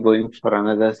Ferrari going for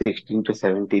another 16 to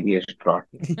 17 years drought.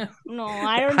 No,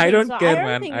 I don't I think so. don't I care, don't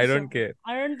man. think I so. don't care.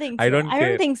 I don't think I so. don't I don't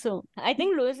care. think so. I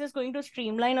think Lewis is going to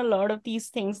streamline a lot of these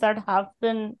things that have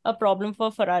been a problem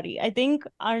for Ferrari. I think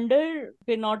under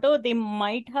Binotto, they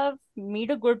might have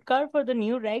made a good car for the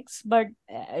new Rex, but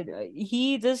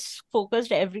he just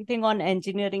focused everything on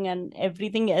engineering and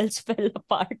everything else fell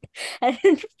apart. And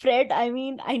Fred, I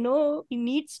mean, I know he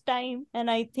needs time, and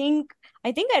I think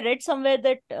I read somewhere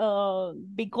that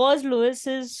because Lewis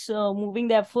is moving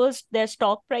their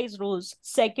stock price rose.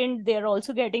 Second, they're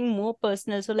also getting more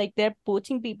personal. So like they're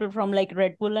poaching people from like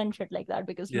Red Bull and shit like that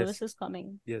because Lewis Yes. is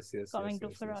coming Yes, yes, yes, coming to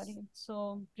yes, yes. Ferrari.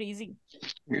 So crazy.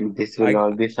 And this will I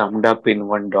all be summed up in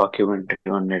one documentary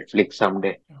on Netflix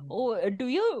someday. Oh, do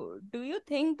you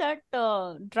think that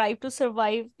Drive to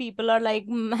Survive people are like,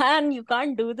 man, you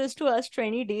can't do this to us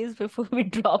 20 days before we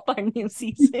drop our new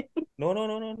season?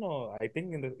 no. I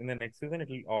think in the next season it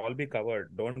will all be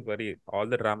covered. Don't worry. All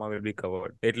the drama will be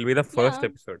covered. It will be the first Yeah,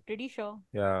 episode. pretty sure.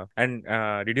 Yeah. And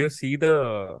did you see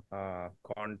the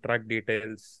contract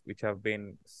details which have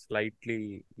been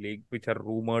slightly leaked, which are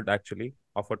rumored actually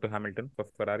offered to Hamilton for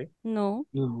Ferrari? No.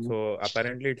 Mhm. So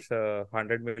apparently it's a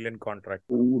 100 million contract.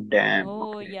 Ooh, damn.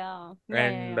 Oh Okay. yeah.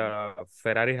 And Yeah.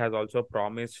 Ferrari has also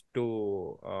promised to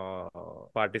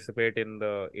participate in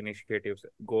the initiatives,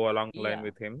 go along line Yeah.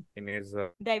 with him in his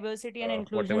Diversity and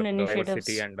whatever inclusion diversity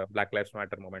initiatives. and Black Lives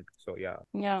Matter movement. So yeah,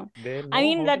 Yeah. they I know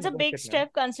mean, how to that's a big negotiate, man.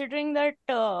 step considering that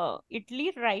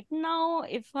Italy right now,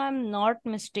 if I'm not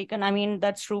mistaken, I mean,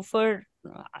 that's true for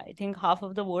I think half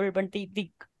of the world, but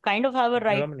they kind of have a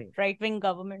Germany. right wing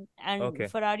government. And Okay.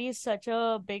 Ferrari is such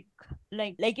a big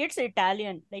like it's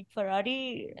Italian, like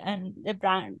Ferrari and the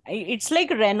brand. It's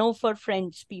like Renault for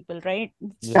French people, right?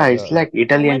 It's Yeah, Yeah, it's yeah. like too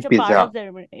Italian much a part pizza. of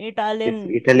their It's Italian,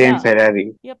 Italian yeah.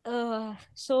 Ferrari. Yep.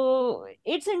 So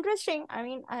it's interesting. I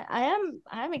mean, I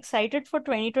am excited for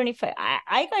 2025.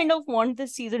 I kind of want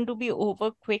this season to be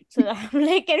over quick. So I'm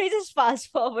like, can we just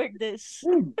fast forward this?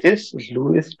 Just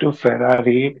Lewis to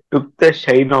Ferrari took the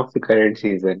shine of the current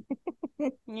season.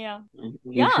 Yeah. If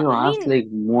Yeah. you I ask mean, like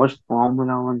most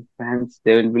Formula One fans,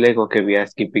 they will be like, okay, we are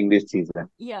skipping this season.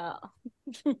 yeah.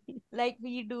 Like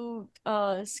we do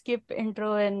skip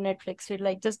intro and Netflix. We're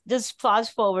like, just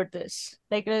fast forward this.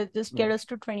 Like just get us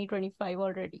to 2025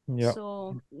 already. Yeah.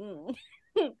 So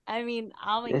I mean,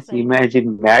 I'm Just excited.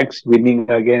 imagine Max winning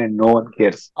again and no one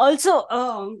cares. Also,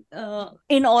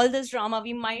 in all this drama,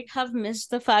 we might have missed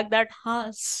the fact that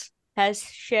Haas has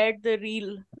shared the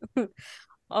reel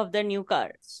of the new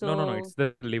car. No. So, It's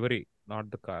the livery, not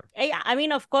the car. I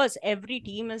mean, of course, every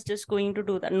team is just going to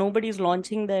do that. Nobody's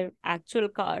launching their actual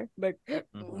car, but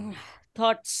Mhm.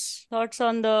 thoughts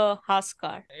on the Haas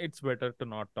car. It's better to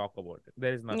not talk about it.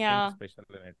 There is nothing Yeah, special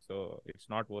in it, so it's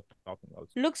not worth talking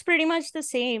also. looks pretty much the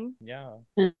same. Yeah.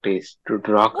 Please to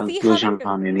draw Oh, we conclusion haven't.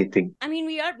 on anything. I mean,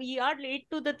 we are late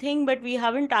to the thing, but we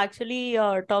haven't actually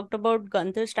talked about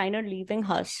Gunther Steiner leaving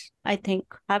Haas. I think,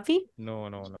 have we? No.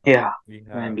 Yeah, We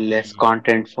and have less we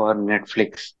content for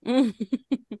Netflix.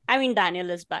 I mean, Daniel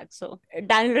is back, so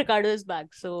Daniel Ricardo is back,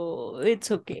 so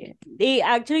it's okay. They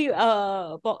actually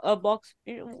box.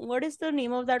 What is the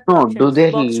name of that No, production? do It's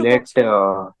they box to let box,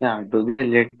 right? do they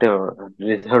let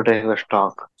reserve drivers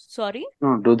talk? Sorry,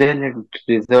 No, do they let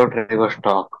reserve drivers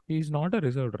talk? he's not a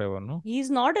reserve driver, no? he's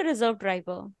not a reserve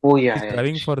driver. Oh He's yeah,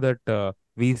 driving for that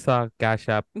Visa Cash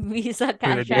App Visa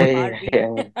Cash credit yeah, App card. yeah,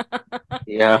 RB.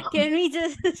 yeah, yeah. Can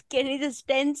we just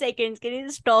 10 seconds? Can we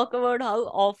just talk about how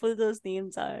awful those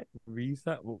names are?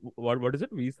 Visa, what is it?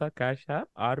 Visa Cash App,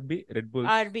 RB, Red Bulls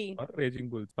RB. or Raging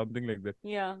Bulls, something like that.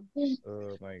 Yeah.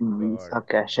 Oh my God. Visa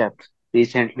Cash App.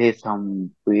 Recently,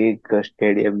 some big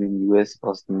stadium in US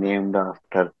was named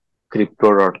after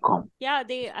Crypto.com. Yeah,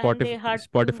 they had to.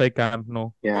 Spotify Camp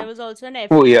No. Yeah. There was also an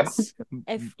Oh yeah. FTX.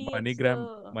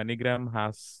 FTX. MoneyGram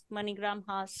has. MoneyGram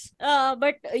has.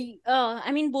 But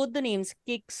I mean, both the names,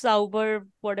 Kick, Sauber,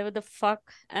 whatever the fuck,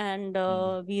 and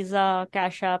Visa,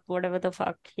 Cash App, whatever the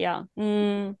fuck. Yeah.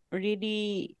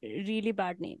 Really, really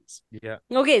bad names. Yeah.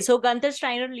 Okay, so Gunther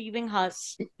Steiner leaving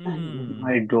Haas.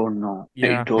 I don't know. I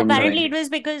Yeah. don't know. Apparently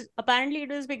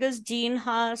it was because Gene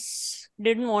Haas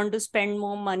didn't want to spend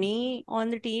more money on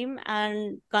the team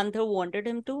and Gunther wanted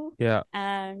him to. Yeah.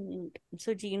 And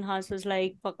so Gene Haas was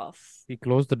like, fuck off. He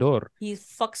closed the door. He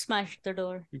fuck smashed the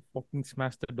door. He fucking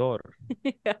smashed the door.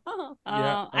 Yeah.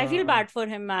 Yeah. I feel bad for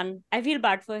him, man. I feel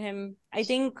bad for him. I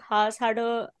think Haas had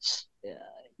a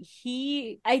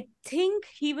I think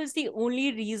he was the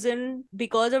only reason,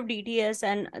 because of DTS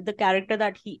and the character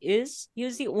that he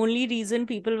was the only reason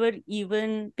people were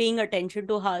even paying attention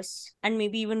to Haas and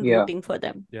maybe even Yeah. rooting for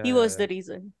them. Yeah, He yeah, was yeah. the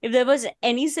reason. If there was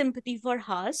any sympathy for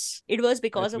Haas, it was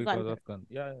because It's of because Gunther. of Gun.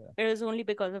 Yeah, yeah. It was only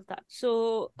because of that.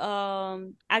 So,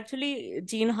 actually,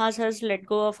 Gene Haas has let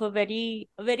go of a very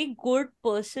good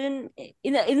person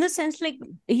in the sense like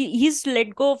he's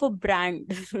let go of a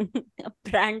brand, a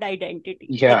brand identity.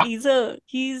 Yeah. Like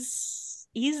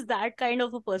he's that kind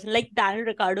of a person. Like Daniel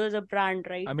Ricciardo is a brand,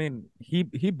 right? I mean, he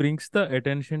brings the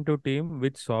attention to team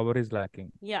which Sauber is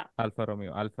lacking. Yeah. Alfa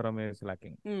Romeo is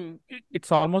lacking. Mm.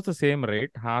 It's almost the same, right?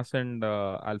 Haas and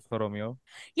Alfa Romeo.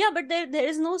 Yeah, but there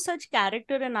is no such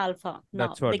character in Alpha now.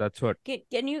 That's what. Like, That's what.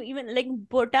 can you even like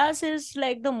Bottas is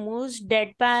like the most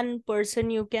deadpan person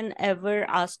you can ever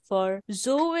ask for.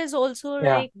 Zoe is also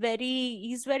Yeah. like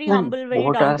he's very Man, humble, very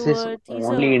down Bottas to is earth.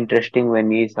 only interesting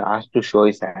when he's asked to show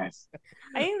his ass.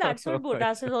 I think that's what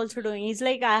Bottas is also doing. He's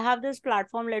like, I have this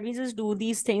platform, let me just do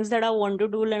these things that I want to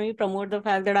do. Let me promote the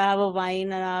fact that I have a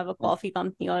wine and I have a coffee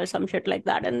company or some shit like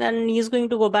that. And then he's going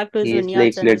to go back to his He's like,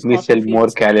 vineyards and let his me coffee sell more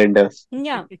fields. calendars.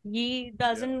 Yeah, he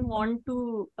doesn't want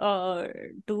to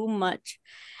do much.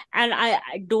 And I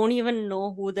don't even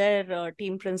know who their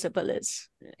team principal is.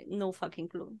 No fucking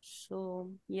clue.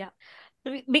 So, yeah.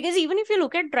 Because even if you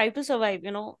look at Drive to Survive,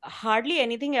 hardly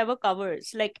anything ever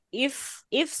covers. Like if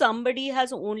somebody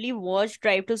has only watched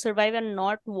Drive to Survive and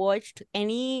not watched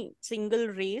any single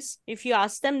race, if you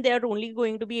ask them, they're only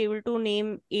going to be able to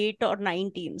name 8 or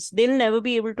 9 teams. They'll never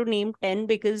be able to name 10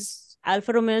 because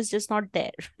Alfa Romeo is just not there.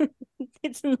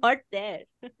 It's not there.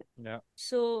 Yeah.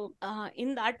 So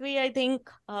in that way, I think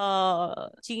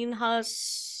Gene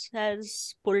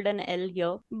has pulled an L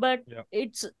here, but Yeah.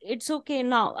 it's okay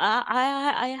now.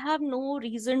 I have no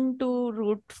reason to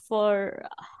root for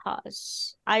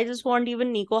Haas. I just want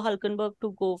even Nico Hulkenberg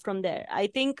to go from there. I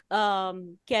think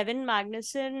Kevin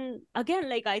Magnussen again.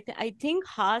 Like I think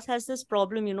Haas has this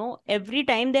problem. Every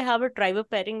time they have a driver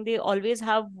pairing, they always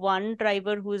have one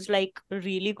driver who's like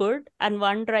really good and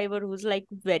one driver who's like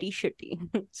very shitty.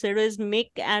 So it was Mick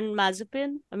and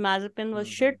Mazepin. Mazepin was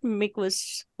shit. Mick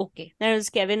was okay. There was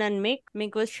Kevin and Mick.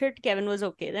 Mick was shit. Kevin was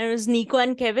okay. There was Nico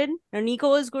and Kevin. Now Nico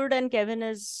was good and Kevin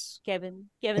is Kevin.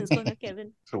 Kevin's gonna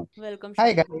Kevin. True. Welcome.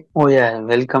 Hi, Shakti. guys. Oh yeah,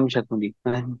 welcome Shakuni.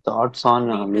 And thoughts on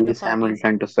Late to the Lewis party.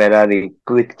 Hamilton to Ferrari.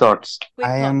 Quick thoughts. Quick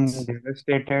I am thoughts.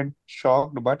 devastated,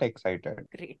 shocked, but excited.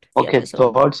 Great. Okay, Fearless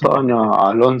one. thoughts on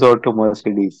Alonso to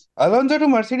Mercedes. Alonso to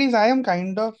Mercedes, I am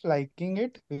kind of liking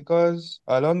it because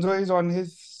Alonso is on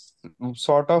his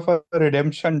sort of a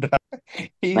redemption drive.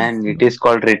 He's Man, it is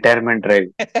called retirement drive.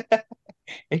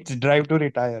 it's drive to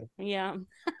retire. Yeah.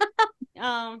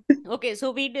 Okay,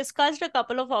 so we discussed a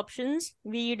couple of options.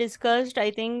 We discussed, I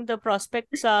think the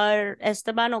prospects are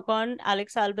Esteban Ocon,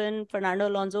 Alex Albon, Fernando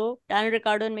Alonso, Daniel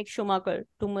Ricciardo, and Mick Schumacher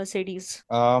to Mercedes.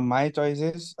 My choice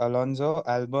is Alonso,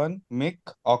 Albon, Mick,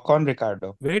 Ocon,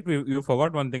 Ricardo. Wait, you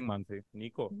forgot one thing, Mansi.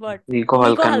 Nico. What? Nico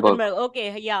Nico Hulkenberg. Hulkenberg.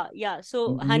 Okay, yeah.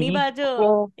 So Honey Badger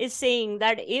Nico, is saying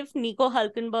that if Nico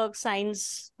Hulkenberg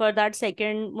signs for that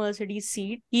second Mercedes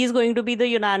seat, he's going to be the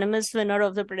unanimous winner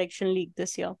of the prediction league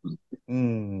this year.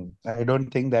 I don't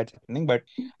think that's happening, but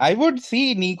I would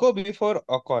see Nico before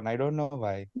Ocon. I don't know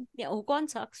why. Yeah, Ocon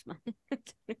sucks, man.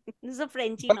 This is a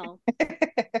Frenchie now.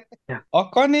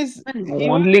 Ocon is And he was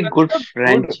only such good a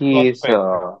Frenchie is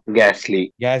prospect.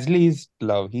 Gasly. Gasly is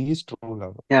love. He is true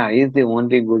love. Yeah, he's the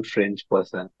only good French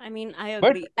person. I mean, I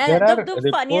But agree. there are The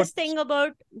funniest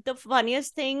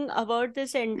reports. thing about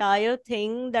this entire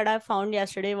thing that I found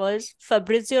yesterday was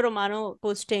Fabrizio Romano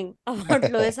posting about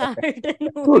Lewis Hamilton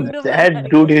moving Dude, to that Ferrari.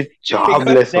 dude is Because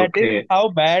jobless, that is okay? how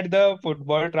bad the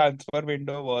football transfer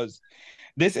window was.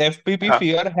 This FPP Yeah.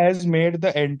 fear has made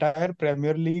the entire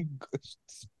Premier League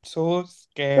so Dude,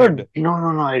 scared. no,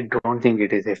 I don't think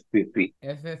it is FPP. I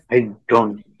FFP.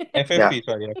 don't. Yeah, FFP,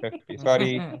 sorry, FFP.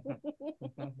 Sorry.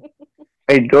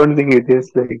 I don't think it is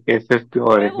like FFP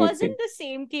or There wasn't anything. the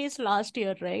same case last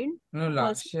year, right? No, Was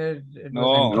last year it was No,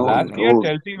 No, entirely last year no.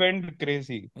 Chelsea went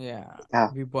crazy. Yeah, Yeah.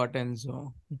 we bought Enzo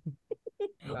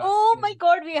last Oh year. my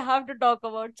God, we have to talk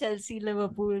about Chelsea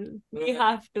Liverpool. We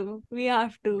have to. We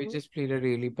have We to. just played a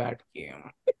really bad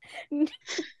game.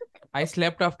 I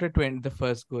slept after 20, the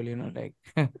first goal, like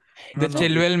No, the no.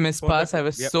 Chilwell miss Before that, pass. I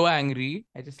was yeah. so angry.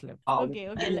 I just slept. Okay,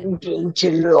 Oh,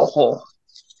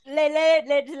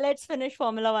 let's finish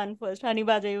Formula One first. Honey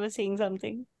Badger, you were saying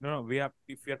something. No, we have.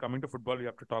 If we are coming to football, we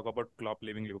have to talk about Klopp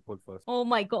leaving Liverpool first. Oh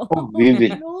my God. oh, we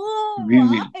will. No, We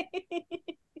why? will.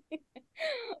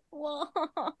 Why?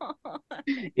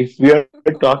 If we are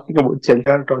talking about Chelsea,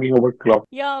 we are talking about Klopp.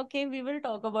 Yeah, okay, we will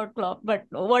talk about Klopp, but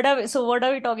what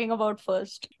are we talking about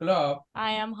first? Klopp.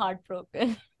 I am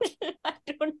heartbroken. I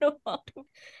don't know how to.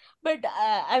 But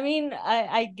I mean,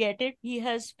 I get it. He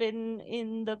has been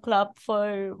in the club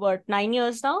for what, 9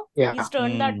 years now? Yeah. He's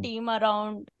turned that Hmm. team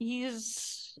around.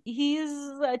 He's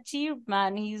achieved,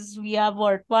 man. We have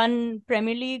what, one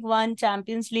Premier League, one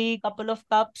Champions League, couple of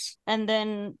cups, and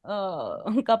then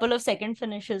a couple of second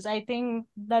finishes. I think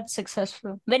that's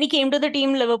successful. When he came to the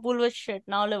team, Liverpool was shit.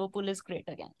 Now Liverpool is great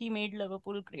again. He made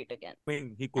Liverpool great again. I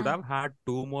mean, he could have had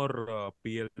two more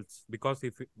PLs because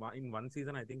in one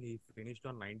season, I think he finished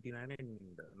on 99 and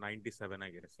 97, I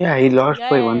guess. Yeah, he lost Yeah,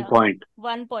 by yeah, 1 point.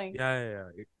 1 point. Yeah.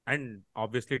 And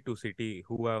obviously to City,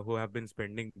 who have been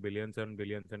spending billions and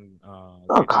billions and Oh,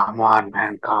 getting come on,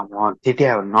 man, come on. City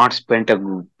have not spent a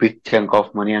big chunk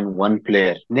of money on one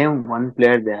player. Name one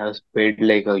player they have spent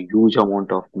like a huge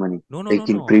amount of money, No, like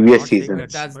in I'm previous not saying that.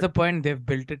 seasons. That's But the point. They've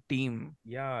built a team.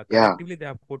 yeah, Yeah. collectively they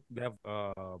have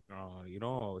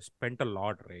spent a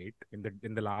lot, right,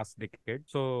 in the last decade.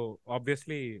 So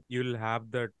obviously you'll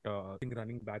have that thing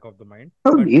running back of the mind.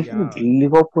 So But even yeah,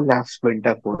 Liverpool have spent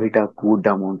quite a good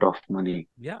amount of money.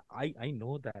 yeah, I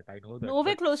know that, Nowhere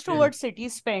but close to still, what City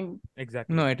spent.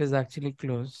 exactly. No, it is actually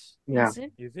close. Yeah, Is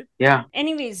it? Is it? yeah.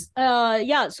 Anyways,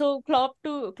 yeah, so Klopp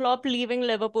leaving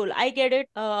Liverpool. I get it.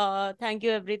 Thank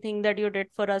you everything that you did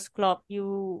for us, Klopp.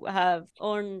 You have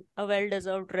earned a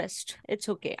well-deserved rest. It's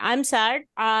okay. I'm sad.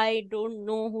 I don't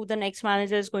know who the next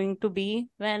manager is going to be.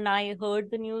 When I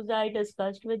heard the news, I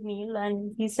discussed with Neil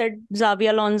and he said Xabi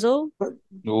Alonso.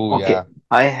 Oh, Okay, yeah.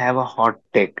 I have a hot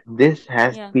take. This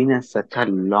has Yeah. been such a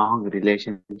long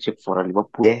relationship for a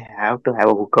Liverpool. They have to have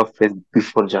a hookup phase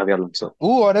before Xavi Alonso.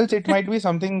 Oh, or else it might be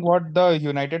something what the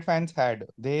United fans had.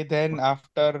 They then,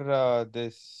 after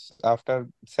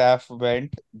Saf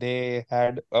went, they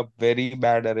had a very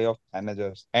bad array of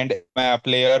managers, and a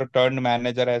player turned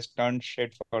manager has turned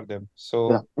shit for them. Yeah.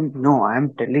 So, No,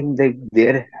 I'm telling that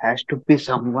there has to be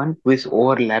someone who is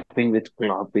overlapping with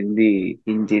Klopp in the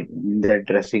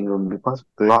dressing room because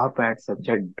Klopp had such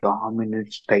a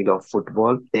dominant style of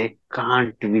football. They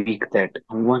can't tweak that.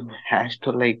 Someone has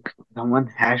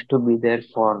to be there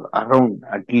for around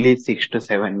at least 6 to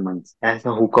 7 months as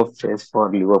a hookup phase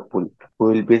for Liverpool, who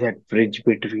will be that bridge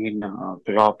between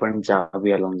Klopp and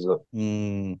Xavi Alonso.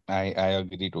 I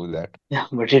agree to that. Yeah,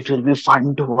 but it will be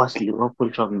fun to watch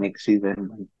Liverpool from next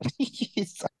season.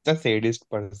 He's such a sadist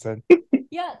person.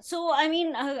 Yeah, so I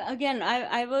mean, again,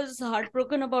 I was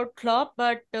heartbroken about Klopp,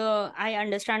 but I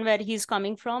understand where he's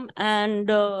coming from, and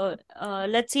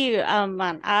let's see,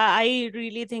 man. I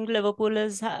really think Liverpool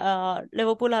has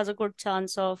a good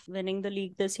chance of winning the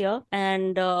league this year,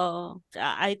 and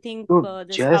I think So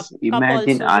this just cup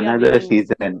imagine also we are another winning.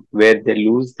 season where they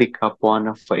lose the cup on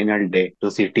a final day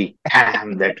to City.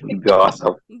 Damn, that will be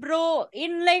awesome. Bro,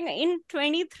 in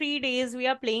 23 days we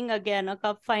are playing again a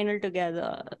cup final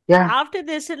together. Yeah. After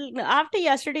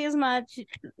yesterday's match,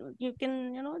 you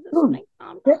can just No, like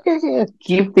calm yeah, down. yeah.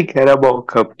 Keep the Carabao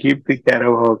Cup. Keep the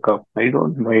Carabao Cup. I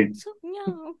don't mind. So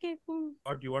yeah, okay, cool.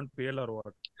 What you want, PL or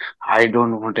what? I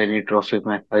don't want any trophy,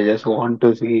 man. I just want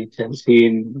to see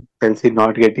Chelsea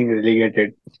not getting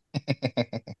relegated.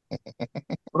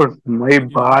 But my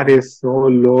bar is so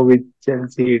low with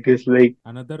Chelsea. It is like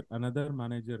Another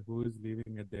manager who is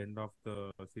leaving at the end of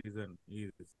the season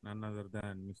is none other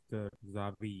than Mr.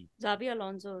 Xabi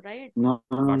Alonso, right? no.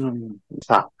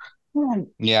 Sa-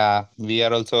 Yeah, we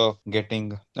are also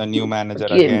getting a new manager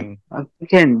Again, again.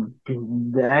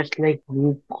 again, that's like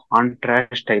new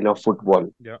contrast style of football.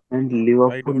 Yeah, And I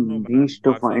Liverpool don't know, man. needs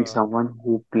to find someone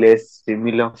who plays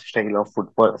similar style of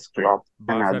football as Klopp. And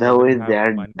Barca doesn't otherwise, they have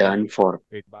are money. done for.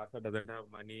 Barca doesn't have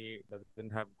money,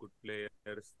 doesn't have good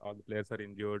players. All the players are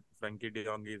injured. Frankie de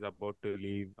Jong is about to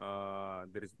leave.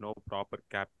 There is no proper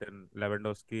captain.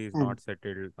 Lewandowski is And, not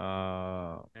settled.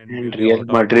 And and they have Real a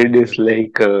top Madrid manager. is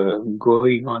like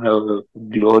going on a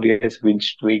glorious win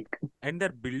streak. And they're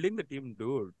building the team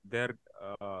dude,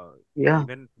 Yeah,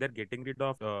 even they're getting rid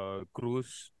of Cruz,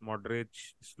 Modric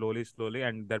slowly,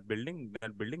 and they're building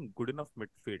good enough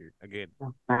midfield again.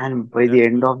 and by They're the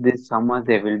end of this summer,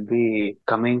 they will be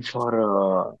coming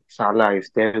for Salah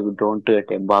if they don't get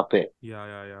Mbappe.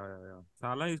 yeah.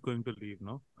 Salah is going to leave,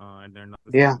 no? At the end of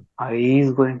the Yeah, season. he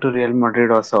is going to Real Madrid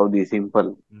or Saudi. Simple.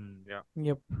 Yeah.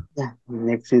 Yep. Yeah,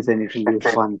 next season it will be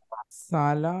fun.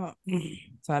 Salah,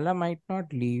 Salah might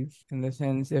not leave in the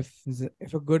sense if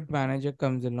a good manager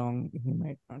comes along, he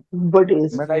might not. But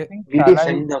Because is, But I think did he Salah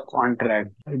sign is. the contract?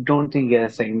 I don't think he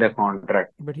has signed the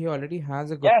contract. but he already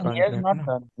has a good Yeah, he has contract, not no?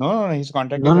 done. No, his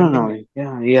contract No, is no, ending no. next.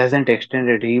 Yeah, he hasn't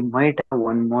extended. He might have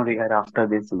one more year after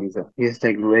this season. He's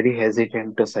like very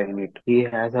hesitant to sign it. He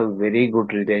has a very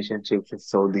good relationship with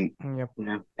Saudi. Yep.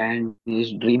 Yeah, and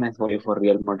his dream has only for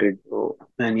Real Madrid. So,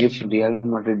 and if Real Mm.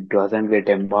 Madrid doesn't get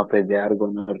Mbappe, they are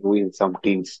gonna ruin some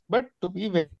teams. But to be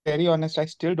very honest, I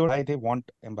still don't know why they want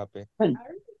Mbappe. And I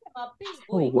don't think Mbappe is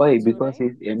oh, going why? also, Because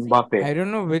right? he's Is he? Mbappe. I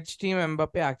don't know which team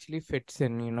Mbappe actually fits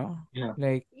in, you know? Yeah.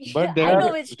 Like, Yeah, But there I know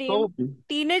are which team. so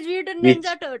Teenage Mutant Which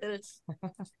Ninja Turtles.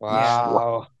 yeah.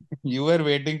 wow. You were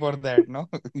waiting for that, no?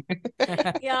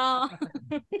 Yeah.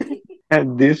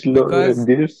 and Because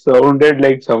this sounded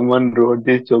like someone wrote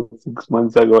this joke 6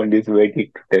 months ago and is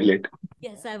waiting to tell it.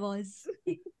 Yes, I was.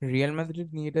 Real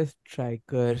Madrid need a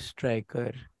striker.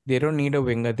 They don't need a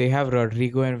winger. They have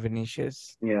Rodrigo and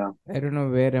Vinicius. Yeah. I don't know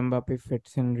where Mbappe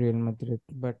fits in Real Madrid,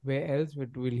 but where else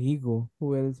will he go?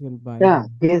 Who else will buy Yeah,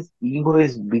 him? his ego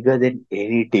is bigger than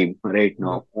any team right Yep.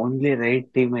 now. Only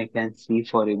right team I can see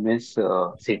for him is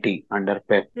City under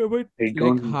Pep. Yeah, but I like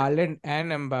don't Haaland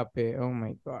and Mbappe. Oh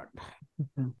my God.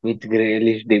 with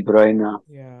Grealish, De Bruyne.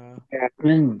 Yeah.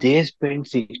 When they spent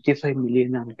 65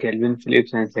 million on Kelvin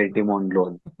Phillips and sent him on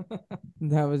loan.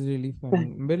 That was really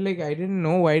funny. But like I didn't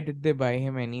know why did they buy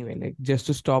him anyway? Like just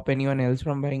to stop anyone else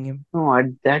from buying him. No, at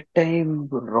that time,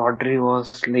 Rodri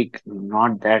was like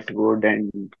not that good,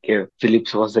 and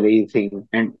Phillips was racing,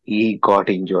 and he got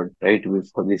injured right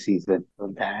before the season.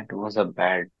 So that was a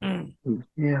bad.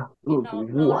 Yeah, Okay,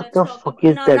 dude, now what let's the talk fuck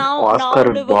about is that now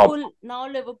Oscar Bob?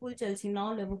 Liverpool Chelsea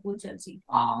now Liverpool Chelsea. We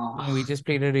Ah, just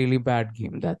played a really bad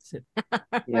game. That's it.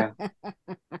 yeah,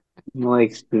 no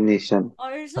explanation.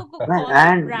 Also, Man, Conor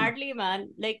and Bradley, man,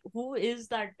 like who is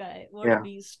that guy? What a yeah,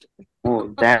 beast!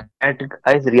 oh, that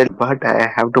guy is real. But I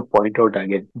have to point out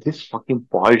again, this fucking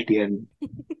Paul Tierney,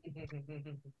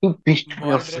 he pissed me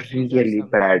Ball off referees are really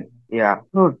bad. something. Yeah,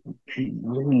 no,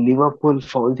 when Liverpool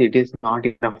falls, it is not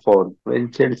even a foul.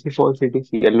 When Chelsea falls, it is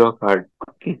yellow card.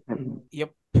 Okay,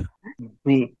 Yep.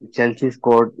 me, Chelsea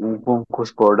scored, Nkunku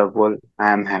scored a goal.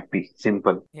 I am happy.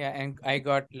 Simple. Yeah, and I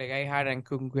had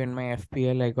Nkunku in my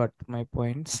FPL. I got my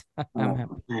points. I'm Oh,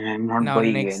 happy. and I'm not Now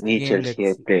buying next any game, Chelsea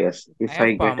let's see. players. I If I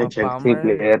have get a Palmer. Chelsea Palmer.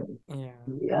 player,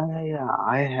 Yeah. yeah,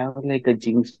 I have like a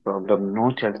jinx problem.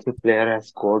 No Chelsea player has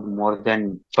scored more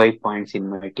than 5 points in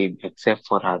my team except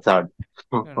for Hazard.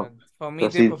 No, no. For me, So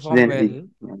they since perform then,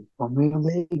 well. for me,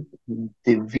 like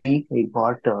the week I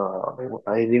got,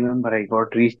 I remember I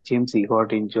got Reece James, he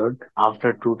got injured.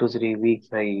 After 2 to 3 weeks,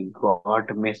 I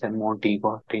got Mason Mount, he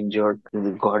got injured.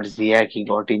 Got Ziyech, he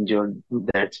got injured.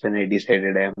 That's when I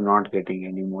decided I am not getting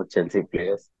any more Chelsea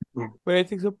players. But I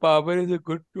think so. Palmer is a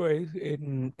good choice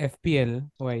in FPL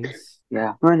wise.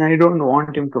 Yeah, and I don't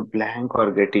want him to blank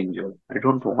or get injured. I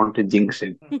don't want to jinx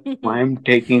him. I'm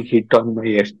taking hit on my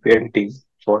FPL team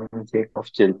for the sake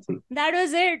of Chelsea. That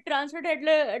was it.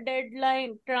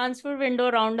 Deadline, transfer window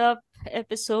roundup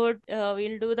episode.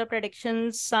 We'll do the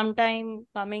predictions sometime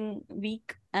coming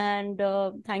week. And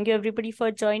thank you everybody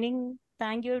for joining.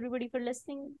 Thank you everybody for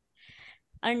listening.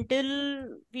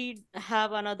 Until we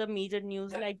have another major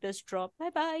news like this drop. Bye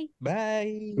bye.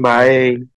 Bye. Bye bye. Bye.